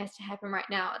everything has to happen right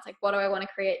now. It's like, what do I want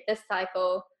to create this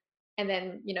cycle? And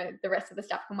then, the rest of the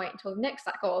stuff can wait until the next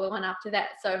cycle or the one after that.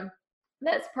 So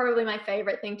that's probably my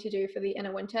favorite thing to do for the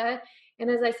inner winter. And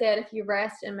as I said, if you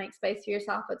rest and make space for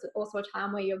yourself, it's also a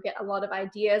time where you'll get a lot of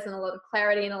ideas and a lot of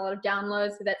clarity and a lot of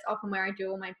downloads. So that's often where I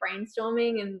do all my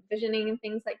brainstorming and visioning and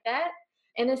things like that.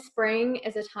 Inner spring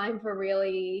is a time for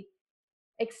really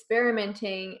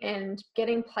experimenting and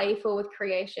getting playful with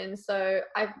creation. So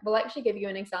I will actually give you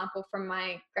an example from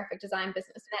my graphic design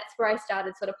business. That's where I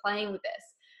started sort of playing with this.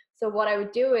 So what I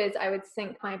would do is I would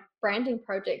sync my branding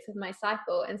projects with my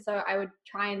cycle. And so I would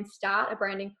try and start a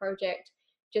branding project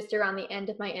just around the end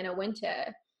of my inner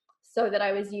winter, so that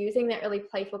I was using that really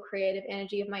playful, creative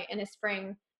energy of my inner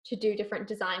spring to do different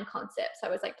design concepts. I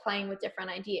was like playing with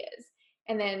different ideas.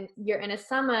 And then your inner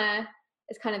summer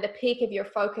is kind of the peak of your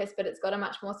focus, but it's got a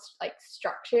much more like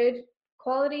structured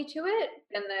quality to it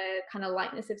than the kind of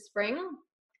lightness of spring.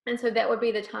 And so that would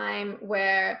be the time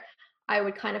where I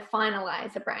would kind of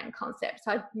finalize a brand concept.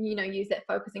 So I'd, use that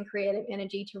focus and creative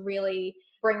energy to really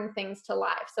bring things to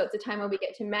life. So it's a time where we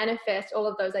get to manifest all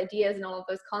of those ideas and all of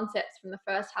those concepts from the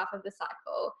first half of the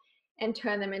cycle and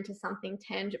turn them into something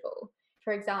tangible.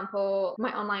 For example,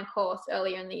 my online course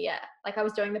earlier in the year, like I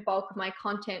was doing the bulk of my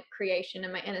content creation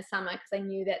in my inner summer because I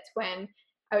knew that's when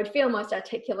I would feel most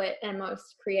articulate and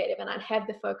most creative, and I'd have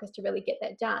the focus to really get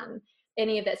that done.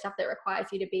 Any of that stuff that requires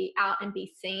you to be out and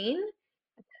be seen,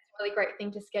 that's a really great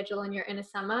thing to schedule in your inner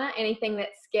summer. Anything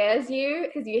that scares you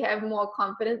because you have more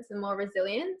confidence and more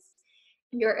resilience.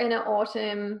 Your inner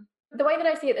autumn, the way that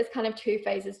I see it, there's kind of two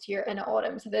phases to your inner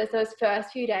autumn. So there's those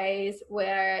first few days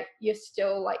where you're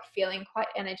still like feeling quite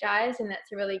energized, and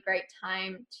that's a really great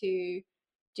time to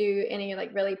do any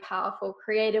like really powerful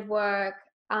creative work.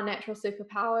 Our natural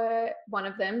superpower, one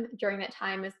of them during that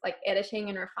time, is like editing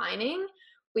and refining.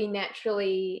 We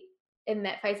naturally, in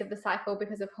that phase of the cycle,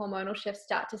 because of hormonal shifts,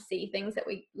 start to see things that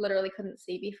we literally couldn't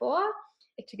see before.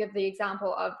 To give the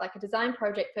example of like a design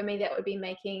project, for me, that would be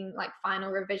making like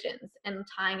final revisions and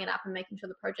tying it up and making sure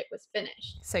the project was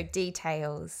finished. So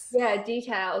details. Yeah,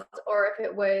 details. Or if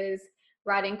it was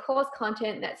writing course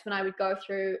content, that's when I would go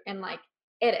through and like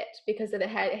edit, because it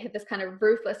had this kind of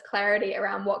ruthless clarity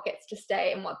around what gets to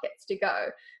stay and what gets to go.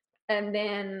 And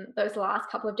then those last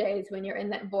couple of days when you're in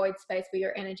that void space where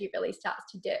your energy really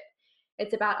starts to dip,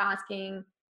 it's about asking,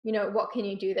 what can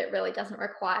you do that really doesn't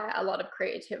require a lot of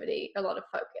creativity, a lot of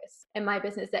focus? In my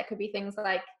business, that could be things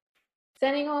like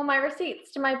sending all my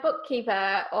receipts to my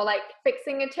bookkeeper, or like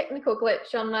fixing a technical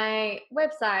glitch on my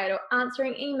website, or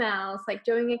answering emails, like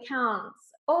doing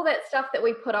accounts, all that stuff that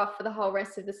we put off for the whole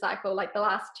rest of the cycle. Like the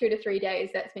last 2 to 3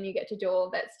 days, that's when you get to do all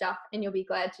that stuff, and you'll be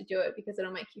glad to do it because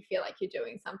it'll make you feel like you're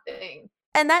doing something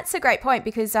And that's a great point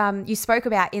because you spoke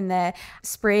about in the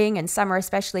spring and summer,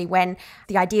 especially when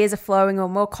the ideas are flowing or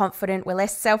more confident, we're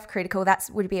less self-critical. That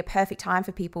would be a perfect time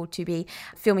for people to be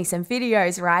filming some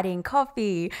videos, writing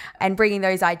copy, and bringing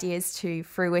those ideas to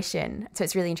fruition. So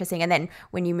it's really interesting. And then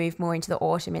when you move more into the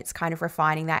autumn, it's kind of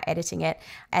refining that, editing it.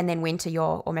 And then winter,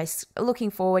 you're almost looking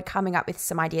forward, coming up with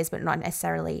some ideas, but not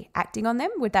necessarily acting on them.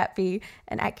 Would that be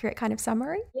an accurate kind of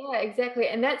summary? Yeah, exactly.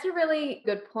 And that's a really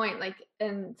good point. Like,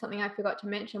 and something I forgot to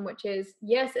mention, which is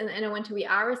yes, in a winter, we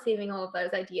are receiving all of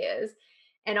those ideas.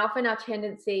 And often our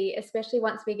tendency, especially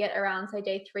once we get around, say,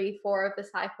 day 3, 4 of the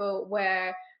cycle,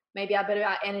 where maybe a bit of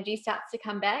our energy starts to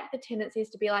come back, the tendency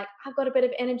is to be like, I've got a bit of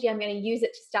energy. I'm going to use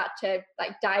it to start to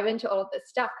like dive into all of this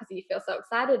stuff because you feel so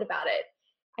excited about it.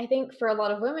 I think for a lot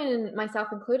of women, and myself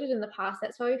included in the past,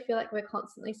 that's why we feel like we're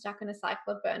constantly stuck in a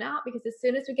cycle of burnout because as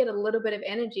soon as we get a little bit of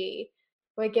energy,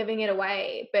 we're giving it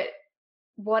away. But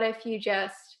what if you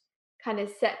just kind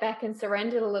of sat back and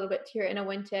surrendered a little bit to your inner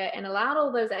winter and allowed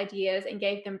all those ideas and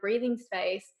gave them breathing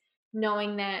space,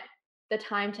 knowing that the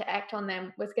time to act on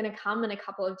them was going to come in a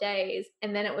couple of days,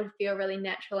 and then it would feel really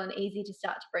natural and easy to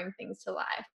start to bring things to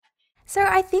life. So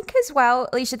I think as well,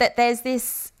 Alicia, that there's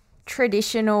this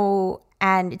traditional,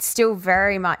 and it's still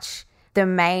very much the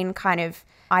main kind of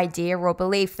idea or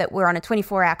belief that we're on a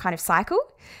 24-hour kind of cycle,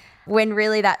 when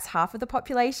really that's half of the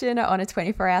population are on a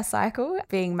 24-hour cycle,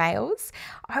 being males.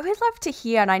 I would love to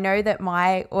hear, and I know that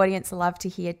my audience love to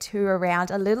hear too, around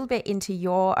a little bit into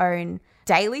your own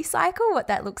daily cycle, what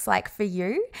that looks like for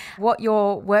you, what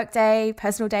your work day,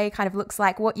 personal day kind of looks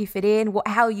like, what you fit in,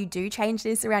 how you do change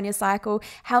this around your cycle,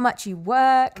 how much you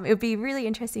work. It would be really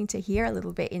interesting to hear a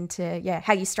little bit into,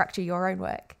 how you structure your own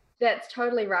work. That's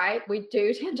totally right. We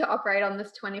do tend to operate on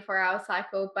this 24-hour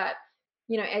cycle, but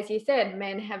as you said,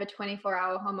 men have a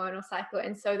 24-hour hormonal cycle,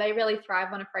 and so they really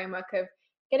thrive on a framework of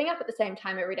getting up at the same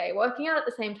time every day, working out at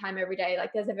the same time every day.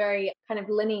 Like there's a very kind of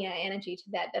linear energy to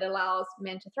that allows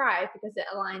men to thrive because it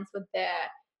aligns with their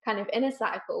kind of inner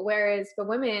cycle. Whereas for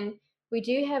women, we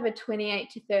do have a 28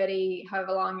 to 30,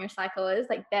 however long your cycle is,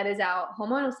 like that is our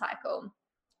hormonal cycle.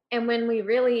 And when we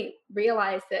really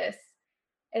realize this,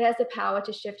 it has the power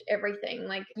to shift everything.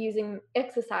 Like using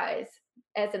exercise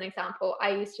as an example,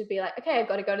 I used to be like, okay, I've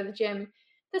got to go to the gym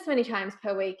this many times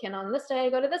per week, and on this day I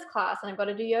go to this class, and I've got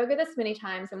to do yoga this many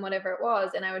times, and whatever it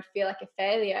was, and I would feel like a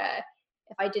failure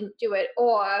if I didn't do it,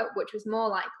 or which was more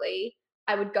likely,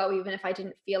 I would go even if I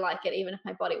didn't feel like it, even if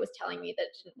my body was telling me that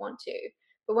it didn't want to.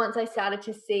 But once I started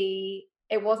to see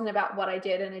it wasn't about what I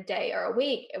did in a day or a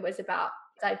week, it was about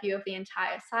a view of the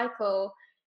entire cycle,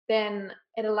 then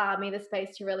it allowed me the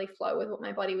space to really flow with what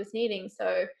my body was needing.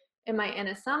 So in my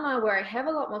inner summer, where I have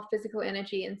a lot more physical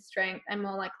energy and strength, I'm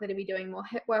more likely to be doing more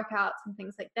HIIT workouts and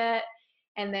things like that.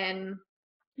 And then,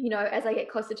 as I get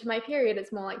closer to my period,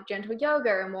 it's more like gentle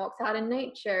yoga and walks out in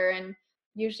nature. And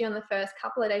usually on the first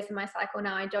couple of days of my cycle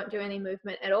now, I don't do any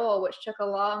movement at all, which took a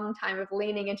long time of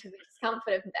leaning into the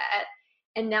discomfort of that.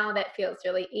 And now that feels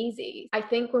really easy. I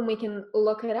think when we can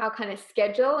look at our kind of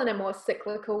schedule in a more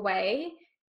cyclical way,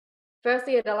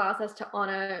 firstly, it allows us to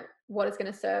honor what is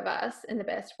going to serve us in the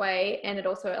best way. And it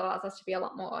also allows us to be a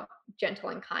lot more gentle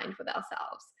and kind with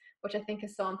ourselves, which I think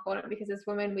is so important because as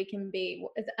women, we can be,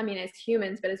 as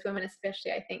humans, but as women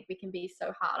especially, I think we can be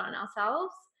so hard on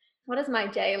ourselves. What does my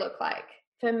day look like?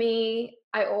 For me,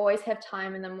 I always have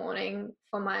time in the morning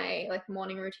for my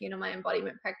morning routine or my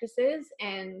embodiment practices.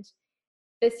 And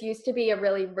this used to be a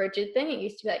really rigid thing. It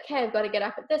used to be like, hey, I've got to get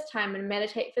up at this time and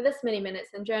meditate for this many minutes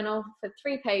and journal for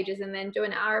 3 pages and then do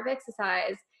an hour of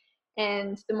exercise.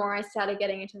 And the more I started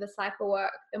getting into the cycle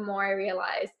work, the more I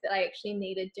realized that I actually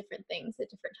needed different things at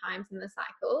different times in the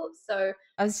cycle. So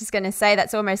I was just going to say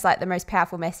that's almost like the most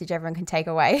powerful message everyone can take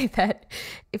away, that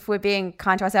if we're being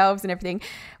kind to ourselves and everything,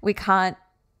 we can't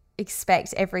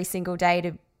expect every single day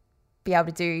to be able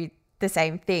to do the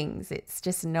same things. It's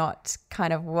just not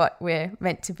kind of what we're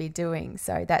meant to be doing.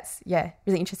 So that's,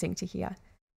 really interesting to hear.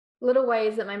 Little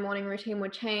ways that my morning routine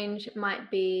would change might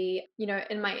be,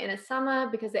 in my inner summer,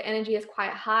 because the energy is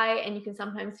quite high and you can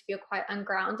sometimes feel quite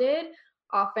ungrounded.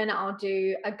 Often I'll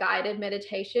do a guided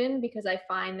meditation because I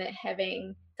find that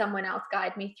having someone else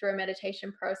guide me through a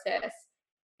meditation process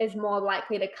is more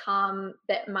likely to calm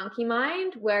that monkey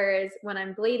mind. Whereas when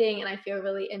I'm bleeding and I feel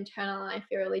really internal and I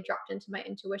feel really dropped into my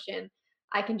intuition,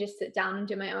 I can just sit down and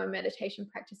do my own meditation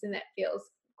practice, and that feels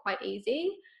quite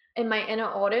easy. In my inner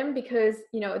autumn, because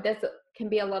there can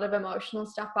be a lot of emotional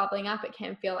stuff bubbling up, it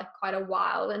can feel like quite a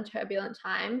wild and turbulent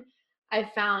time.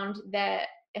 I've found that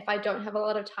if I don't have a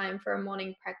lot of time for a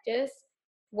morning practice,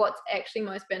 what's actually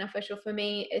most beneficial for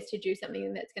me is to do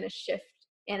something that's going to shift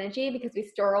energy, because we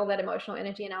store all that emotional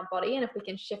energy in our body. And if we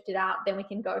can shift it out, then we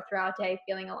can go through our day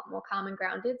feeling a lot more calm and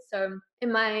grounded. So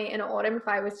in autumn, if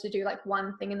I was to do like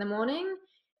one thing in the morning,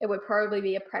 it would probably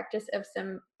be a practice of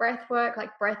some breath work.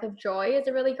 Like breath of joy is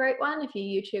a really great one. If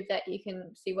you YouTube that, you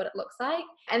can see what it looks like.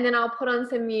 And then I'll put on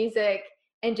some music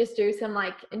and just do some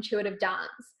like intuitive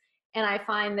dance. And I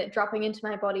find that dropping into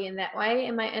my body in that way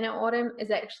in my inner autumn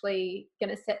is actually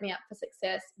going to set me up for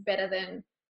success better than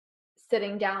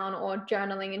sitting down or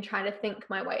journaling and trying to think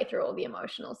my way through all the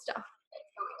emotional stuff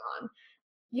that's going on.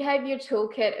 You have your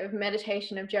toolkit of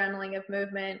meditation, of journaling, of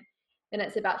movement, then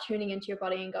it's about tuning into your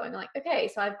body and going like, okay,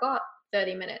 so I've got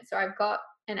 30 minutes or I've got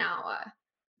an hour.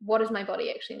 What does my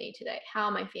body actually need today? How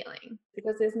am I feeling?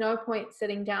 Because there's no point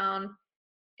sitting down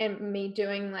and me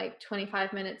doing like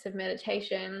 25 minutes of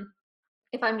meditation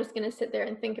if I'm just going to sit there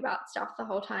and think about stuff the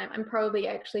whole time. I'm probably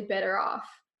actually better off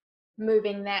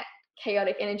moving that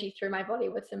chaotic energy through my body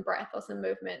with some breath or some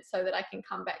movement so that I can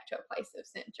come back to a place of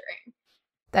centering.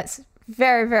 That's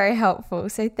very, very helpful.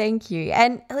 So thank you.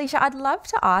 And Alisha, I'd love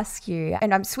to ask you,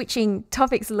 and I'm switching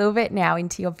topics a little bit now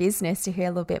into your business to hear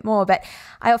a little bit more, but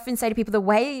I often say to people the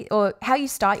way or how you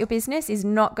start your business is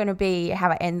not going to be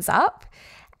how it ends up.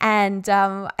 And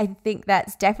I think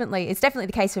it's definitely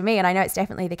the case for me, and I know it's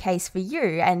definitely the case for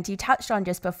you. And you touched on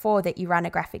just before that you run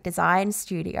a graphic design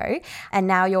studio, and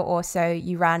now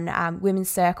you run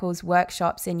women's circles,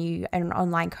 workshops, and you're an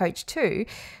online coach too.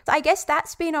 So I guess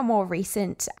that's been a more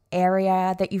recent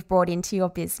area that you've brought into your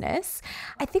business.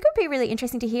 I think it would be really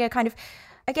interesting to hear kind of,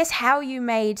 I guess, how you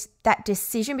made that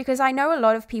decision, because I know a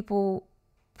lot of people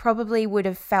probably would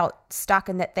have felt stuck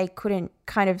and that they couldn't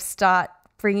kind of start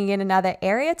bringing in another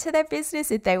area to their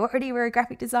business if they already were a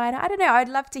graphic designer. I don't know. I'd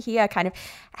love to hear kind of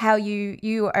how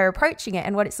you are approaching it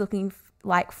and what it's looking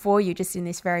like for you just in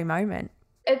this very moment.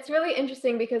 It's really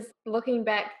interesting because looking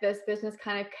back, this business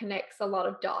kind of connects a lot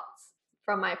of dots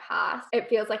from my past. It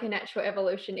feels like a natural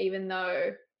evolution, even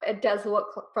though it does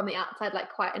look from the outside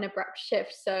like quite an abrupt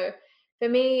shift. So for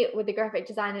me, with the graphic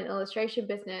design and illustration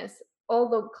business, all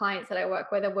the clients that I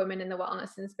work with are women in the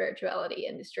wellness and spirituality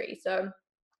industry. So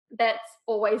that's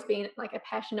always been like a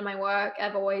passion in my work.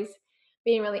 I've always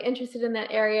been really interested in that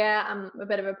area. I'm a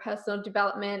bit of a personal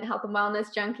development, health and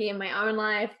wellness junkie in my own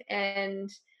life.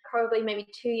 And probably maybe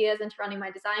 2 years into running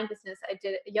my design business, I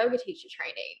did a yoga teacher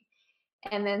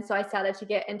training. And then so I started to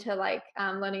get into like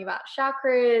learning about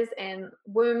chakras and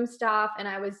womb stuff. And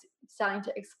I was starting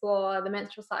to explore the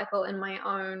menstrual cycle in my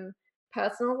own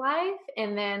personal life.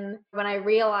 And then when I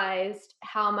realized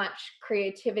how much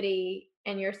creativity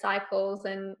and your cycles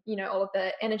and, you know, all of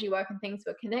the energy work and things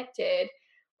were connected,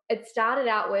 it started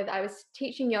out with, I was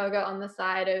teaching yoga on the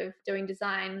side of doing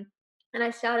design, and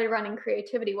I started running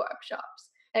creativity workshops.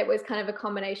 It was kind of a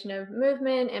combination of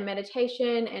movement and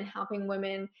meditation and helping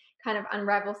women kind of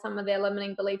unravel some of their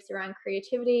limiting beliefs around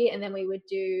creativity. And then we would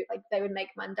do, like, they would make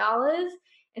mandalas.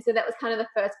 And so that was kind of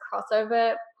the first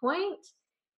crossover point.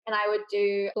 And I would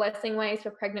do blessing ways for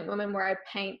pregnant women where I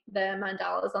paint the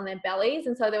mandalas on their bellies.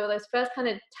 And so there were those first kind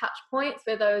of touch points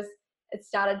where it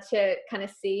started to kind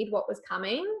of seed what was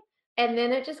coming. And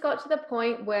then it just got to the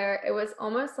point where it was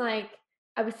almost like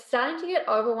I was starting to get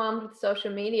overwhelmed with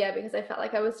social media because I felt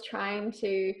like I was trying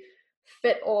to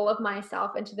fit all of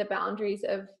myself into the boundaries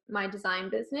of my design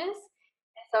business.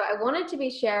 So I wanted to be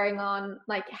sharing on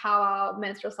like how our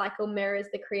menstrual cycle mirrors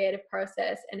the creative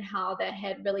process and how that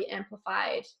had really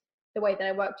amplified the way that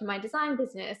I worked in my design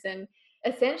business. And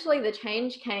essentially the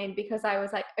change came because I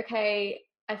was like, okay,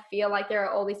 I feel like there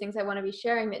are all these things I want to be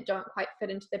sharing that don't quite fit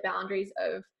into the boundaries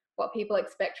of what people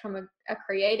expect from a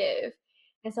creative.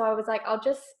 And so I was like, I'll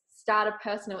just start a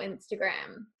personal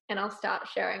Instagram and I'll start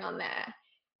sharing on there.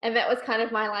 And that was kind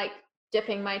of my like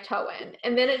dipping my toe in.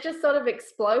 And then it just sort of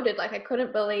exploded. Like I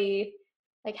couldn't believe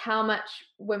like how much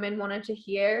women wanted to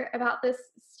hear about this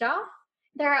stuff.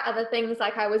 There are other things,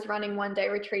 like I was running 1-day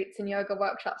retreats and yoga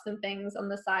workshops and things on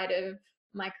the side of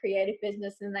my creative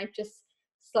business, and they've just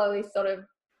slowly sort of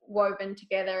woven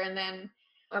together. And then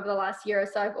over the last year or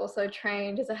so, I've also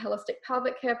trained as a holistic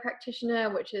pelvic care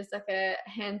practitioner, which is like a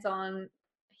hands-on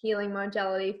healing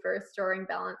modality for restoring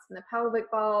balance in the pelvic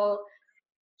bowl.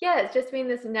 Yeah, it's just been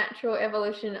this natural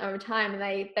evolution over time. And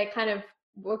they kind of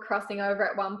were crossing over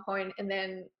at one point, and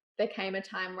then there came a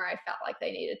time where I felt like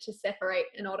they needed to separate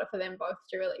in order for them both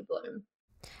to really bloom.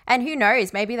 And who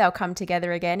knows, maybe they'll come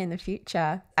together again in the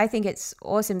future. I think it's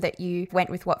awesome that you went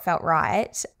with what felt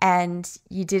right and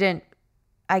you didn't,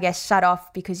 I guess, shut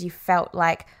off because you felt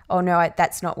like, oh no,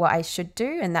 that's not what I should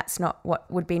do and that's not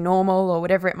what would be normal or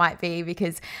whatever it might be,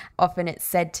 because often it's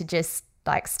said to just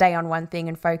like stay on one thing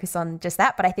and focus on just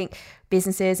that. But I think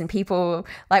businesses and people,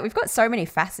 like we've got so many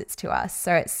facets to us.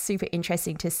 So it's super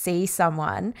interesting to see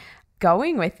someone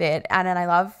going with it. And then I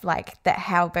love like that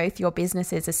how both your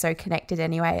businesses are so connected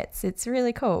anyway. It's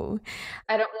really cool.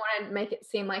 I don't want to make it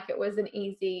seem like it was an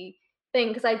easy thing,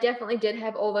 because I definitely did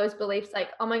have all those beliefs like,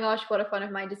 oh my gosh, what if one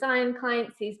of my design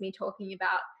clients sees me talking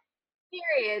about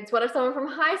periods? What if someone from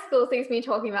high school sees me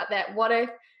talking about that? What if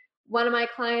one of my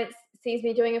clients sees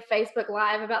me doing a Facebook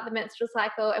Live about the menstrual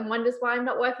cycle and wonders why I'm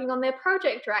not working on their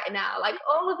project right now? Like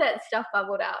all of that stuff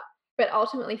bubbled up. But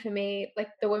ultimately for me, like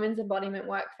the women's embodiment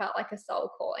work felt like a soul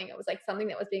calling. It was like something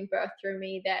that was being birthed through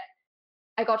me that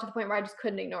I got to the point where I just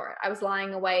couldn't ignore it. I was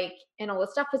lying awake and all the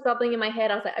stuff was bubbling in my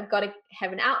head. I was like, I've got to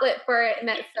have an outlet for it. And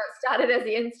that started as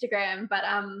the Instagram. But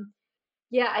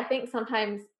yeah, I think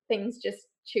sometimes things just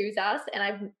choose us. And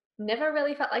I've never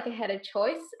really felt like I had a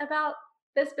choice about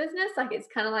this business. Like it's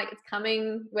kind of like it's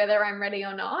coming whether I'm ready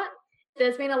or not.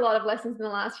 There's been a lot of lessons in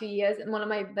the last few years. And one of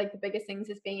my like the biggest things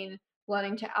has been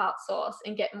learning to outsource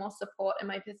and get more support in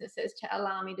my businesses to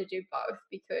allow me to do both,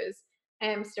 because I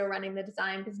am still running the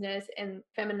design business and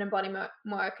feminine embodiment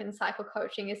work and cycle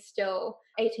coaching is still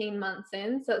 18 months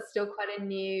in. So it's still quite a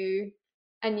new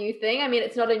thing. I mean,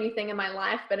 it's not a new thing in my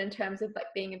life, but in terms of like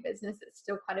being a business, it's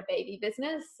still quite a baby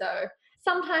business. So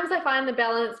sometimes I find the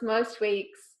balance. Most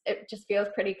weeks it just feels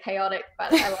pretty chaotic,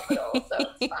 but I love it all. So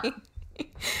it's fun.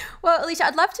 Well, Alisha,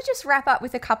 I'd love to just wrap up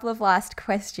with a couple of last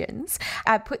questions.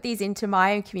 I put these into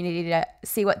my own community to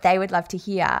see what they would love to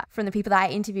hear from the people that I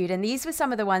interviewed, and these were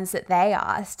some of the ones that they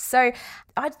asked. So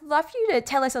I'd love you to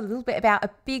tell us a little bit about a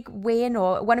big win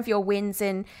or one of your wins,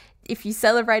 and if you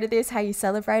celebrated this, how you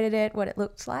celebrated it, what it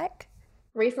looked like.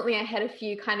 Recently, I had a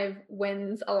few kind of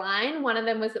wins align. One of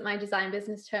them was that my design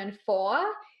business turned 4.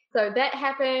 So that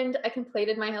happened. I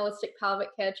completed my holistic pelvic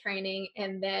care training,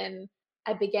 and then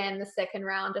I began the second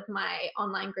round of my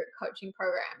online group coaching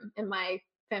program in my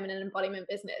feminine embodiment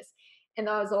business. And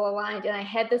that was all aligned. And I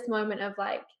had this moment of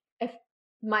like, if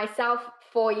myself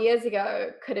 4 years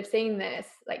ago could have seen this,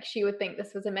 like she would think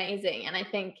this was amazing. And I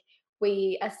think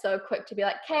we are so quick to be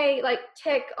like, okay, like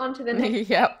tick onto the next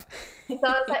Yep. thing. So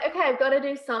I was like, okay, I've got to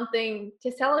do something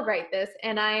to celebrate this.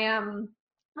 And I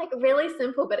like really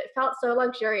simple, but it felt so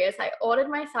luxurious. I ordered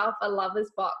myself a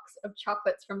lover's box of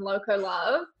chocolates from Loco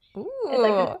Love. Ooh. It's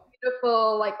like this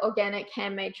beautiful, like organic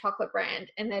handmade chocolate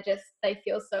brand, and they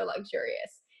feel so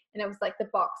luxurious. And it was like the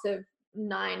box of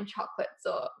 9 chocolates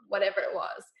or whatever it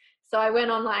was. So I went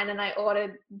online and I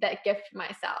ordered that gift for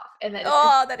myself, and that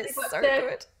is so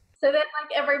good. So then,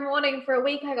 like every morning for a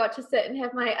week, I got to sit and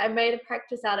I made a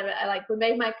practice out of it. We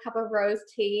made my cup of rose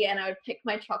tea, and I would pick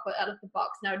my chocolate out of the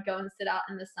box, and I would go and sit out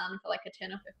in the sun for like a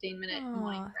 10 or 15-minute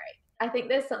morning break. I think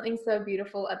there's something so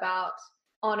beautiful about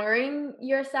honoring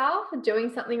yourself,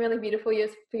 doing something really beautiful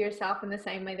for yourself in the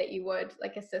same way that you would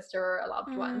like a sister or a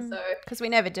loved one. So because we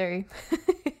never do,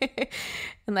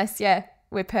 unless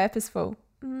we're purposeful.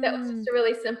 That was just a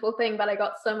really simple thing, but I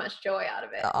got so much joy out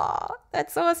of it. Oh,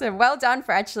 that's awesome. Well done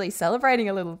for actually celebrating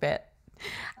a little bit.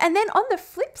 And then on the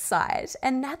flip side,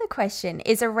 another question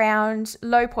is around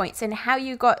low points and how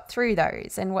you got through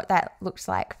those and what that looks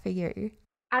like for you.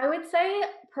 I would say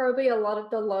probably a lot of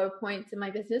the low points in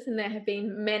my business, and there have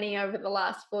been many over the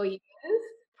last 4 years,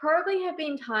 probably have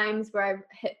been times where I've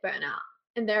hit burnout.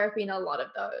 And there have been a lot of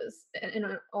those, in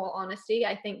all honesty,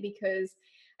 I think, because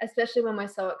especially when we're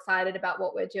so excited about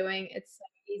what we're doing, it's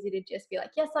so easy to just be like,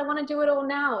 yes, I want to do it all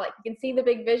now. Like you can see the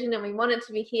big vision and we want it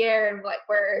to be here, and like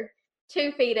we're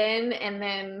 2 feet in, and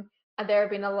then there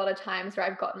have been a lot of times where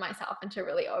I've gotten myself into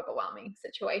really overwhelming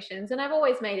situations, and I've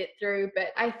always made it through. But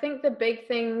I think the big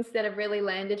things that have really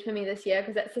landed for me this year,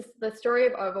 because that's the story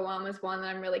of overwhelm, is one that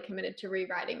I'm really committed to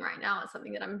rewriting right now. It's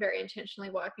something that I'm very intentionally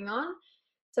working on.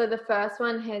 So the first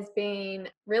one has been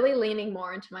really leaning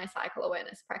more into my cycle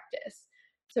awareness practice.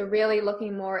 So really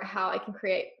looking more at how I can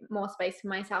create more space for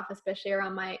myself, especially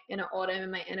around my inner autumn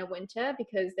and my inner winter,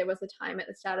 because there was a time at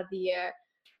the start of the year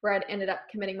where I'd ended up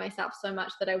committing myself so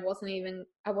much that I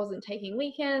wasn't taking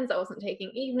weekends, I wasn't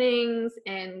taking evenings,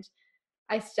 and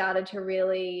I started to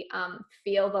really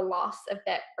feel the loss of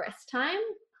that rest time.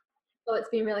 So it's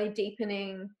been really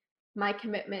deepening my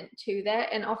commitment to that.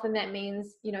 And often that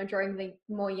means, during the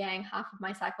more yang half of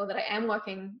my cycle, that I am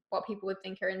working what people would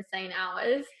think are insane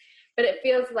hours. But it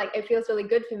feels really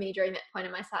good for me during that point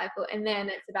in my cycle. And then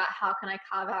it's about how can I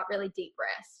carve out really deep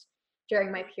rest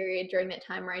during my period, during that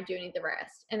time where I do need the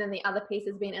rest. And then the other piece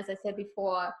has been, as I said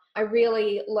before, I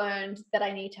really learned that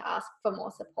I need to ask for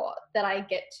more support, that I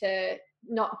get to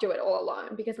not do it all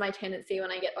alone, because my tendency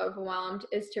when I get overwhelmed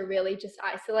is to really just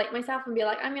isolate myself and be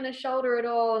like, I'm going to shoulder it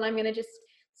all and I'm going to just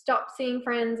stopped seeing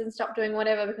friends and stopped doing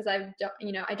whatever because I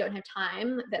don't have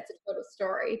time. That's a total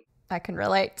story. I can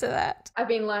relate to that. I've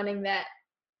been learning that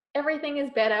everything is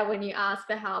better when you ask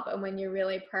for help and when you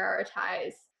really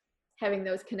prioritize having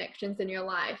those connections in your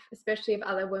life, especially if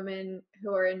other women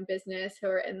who are in business, who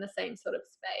are in the same sort of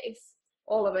space,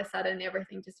 all of a sudden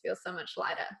everything just feels so much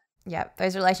lighter. Yeah,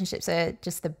 those relationships are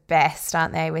just the best,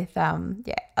 aren't they, with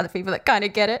other people that kind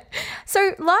of get it.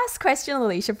 So last question,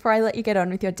 Alisha, before I let you get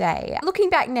on with your day. Looking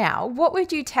back now, what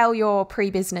would you tell your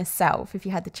pre-business self if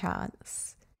you had the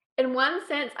chance? In one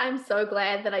sense, I'm so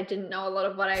glad that I didn't know a lot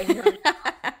of what I know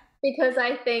because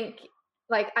I think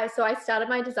I started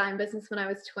my design business when I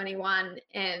was 21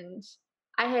 and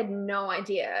I had no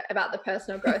idea about the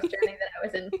personal growth journey that I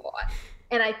was in for.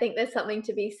 And I think there's something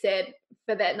to be said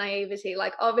for that naivety.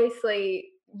 Like, obviously,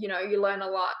 you learn a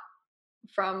lot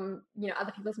from,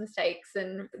 other people's mistakes,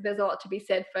 and there's a lot to be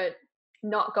said for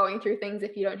not going through things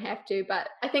if you don't have to. But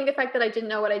I think the fact that I didn't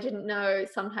know what I didn't know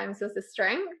sometimes was a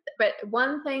strength. But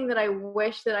one thing that I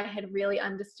wish that I had really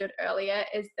understood earlier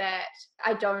is that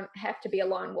I don't have to be a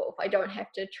lone wolf. I don't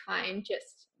have to try and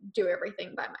just do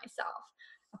everything by myself.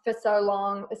 For so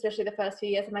long, especially the first few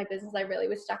years of my business, I really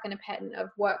was stuck in a pattern of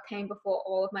work came before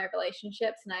all of my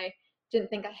relationships. And I didn't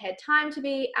think I had time to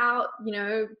be out,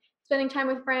 spending time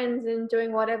with friends and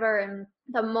doing whatever. And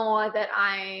the more that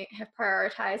I have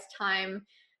prioritized time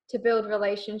to build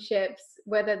relationships,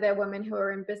 whether they're women who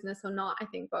are in business or not, I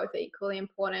think both are equally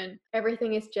important.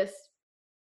 Everything has just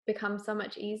become so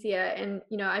much easier. And,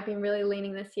 I've been really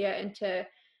leaning this year into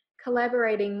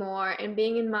collaborating more and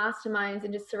being in masterminds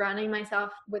and just surrounding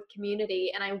myself with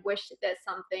community. And I wish that there's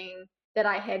something that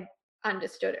I had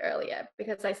understood earlier,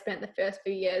 because I spent the first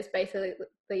few years basically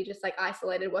just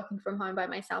isolated, working from home by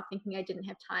myself, thinking I didn't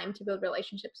have time to build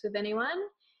relationships with anyone.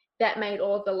 That made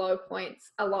all of the low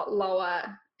points a lot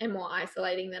lower and more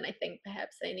isolating than I think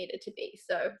perhaps they needed to be.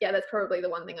 So yeah, that's probably the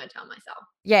one thing I tell myself.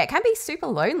 Yeah, it can be super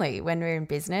lonely when we're in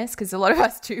business because a lot of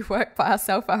us do work by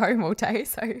ourselves at home all day,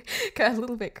 so go a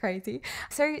little bit crazy.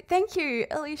 So thank you,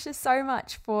 Alisha, so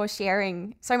much for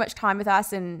sharing so much time with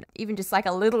us and even just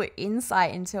a little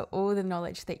insight into all the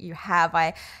knowledge that you have.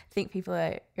 I think people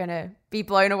are going to be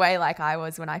blown away like I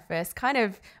was when I first kind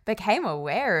of became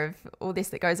aware of all this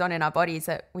that goes on in our bodies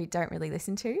that we don't really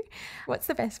listen to. What's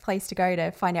the best place to go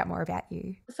to find out more about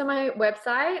you? So my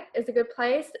website is a good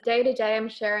place. Day to day, I'm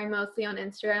sharing mostly on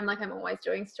Instagram. I'm always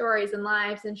doing stories and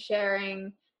lives and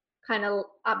sharing kind of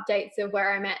updates of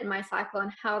where I'm at in my cycle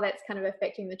and how that's kind of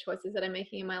affecting the choices that I'm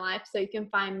making in my life. So you can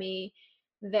find me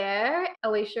there,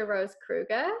 Alisha Rose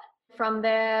Kruger. From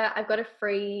there, I've got a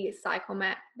free cycle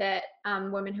map that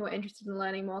women who are interested in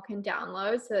learning more can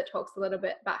download. So it talks a little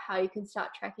bit about how you can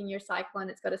start tracking your cycle, and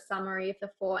it's got a summary of the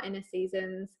 4 inner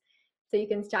seasons. So you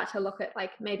can start to look at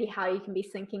maybe how you can be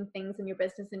syncing things in your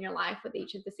business and your life with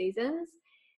each of the seasons.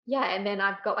 Yeah, and then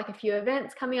I've got a few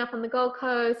events coming up on the Gold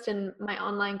Coast, and my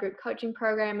online group coaching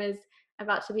program is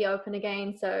about to be open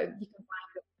again. So you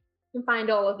can find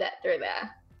all of that through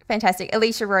there. Fantastic.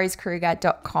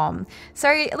 AlishaRoseKruger.com. So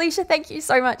Alisha, thank you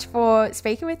so much for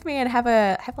speaking with me, and have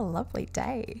a lovely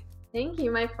day. Thank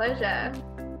you. My pleasure.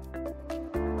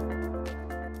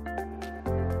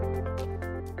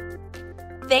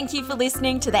 Thank you for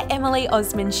listening to the Emily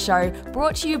Osmond Show,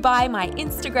 brought to you by my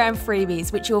Instagram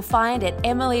freebies, which you'll find at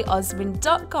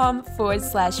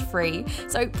emilyosmond.com/free.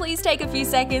 So please take a few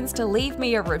seconds to leave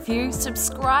me a review,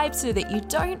 subscribe so that you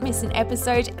don't miss an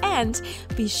episode, and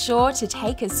be sure to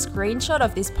take a screenshot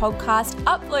of this podcast,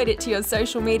 upload it to your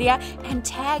social media, and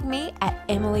tag me at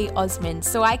Emily Osmond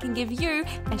so I can give you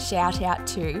a shout out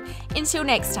too. Until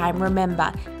next time,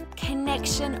 remember,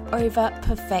 connection over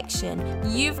perfection.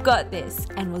 You've got this,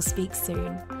 and we'll speak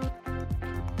soon.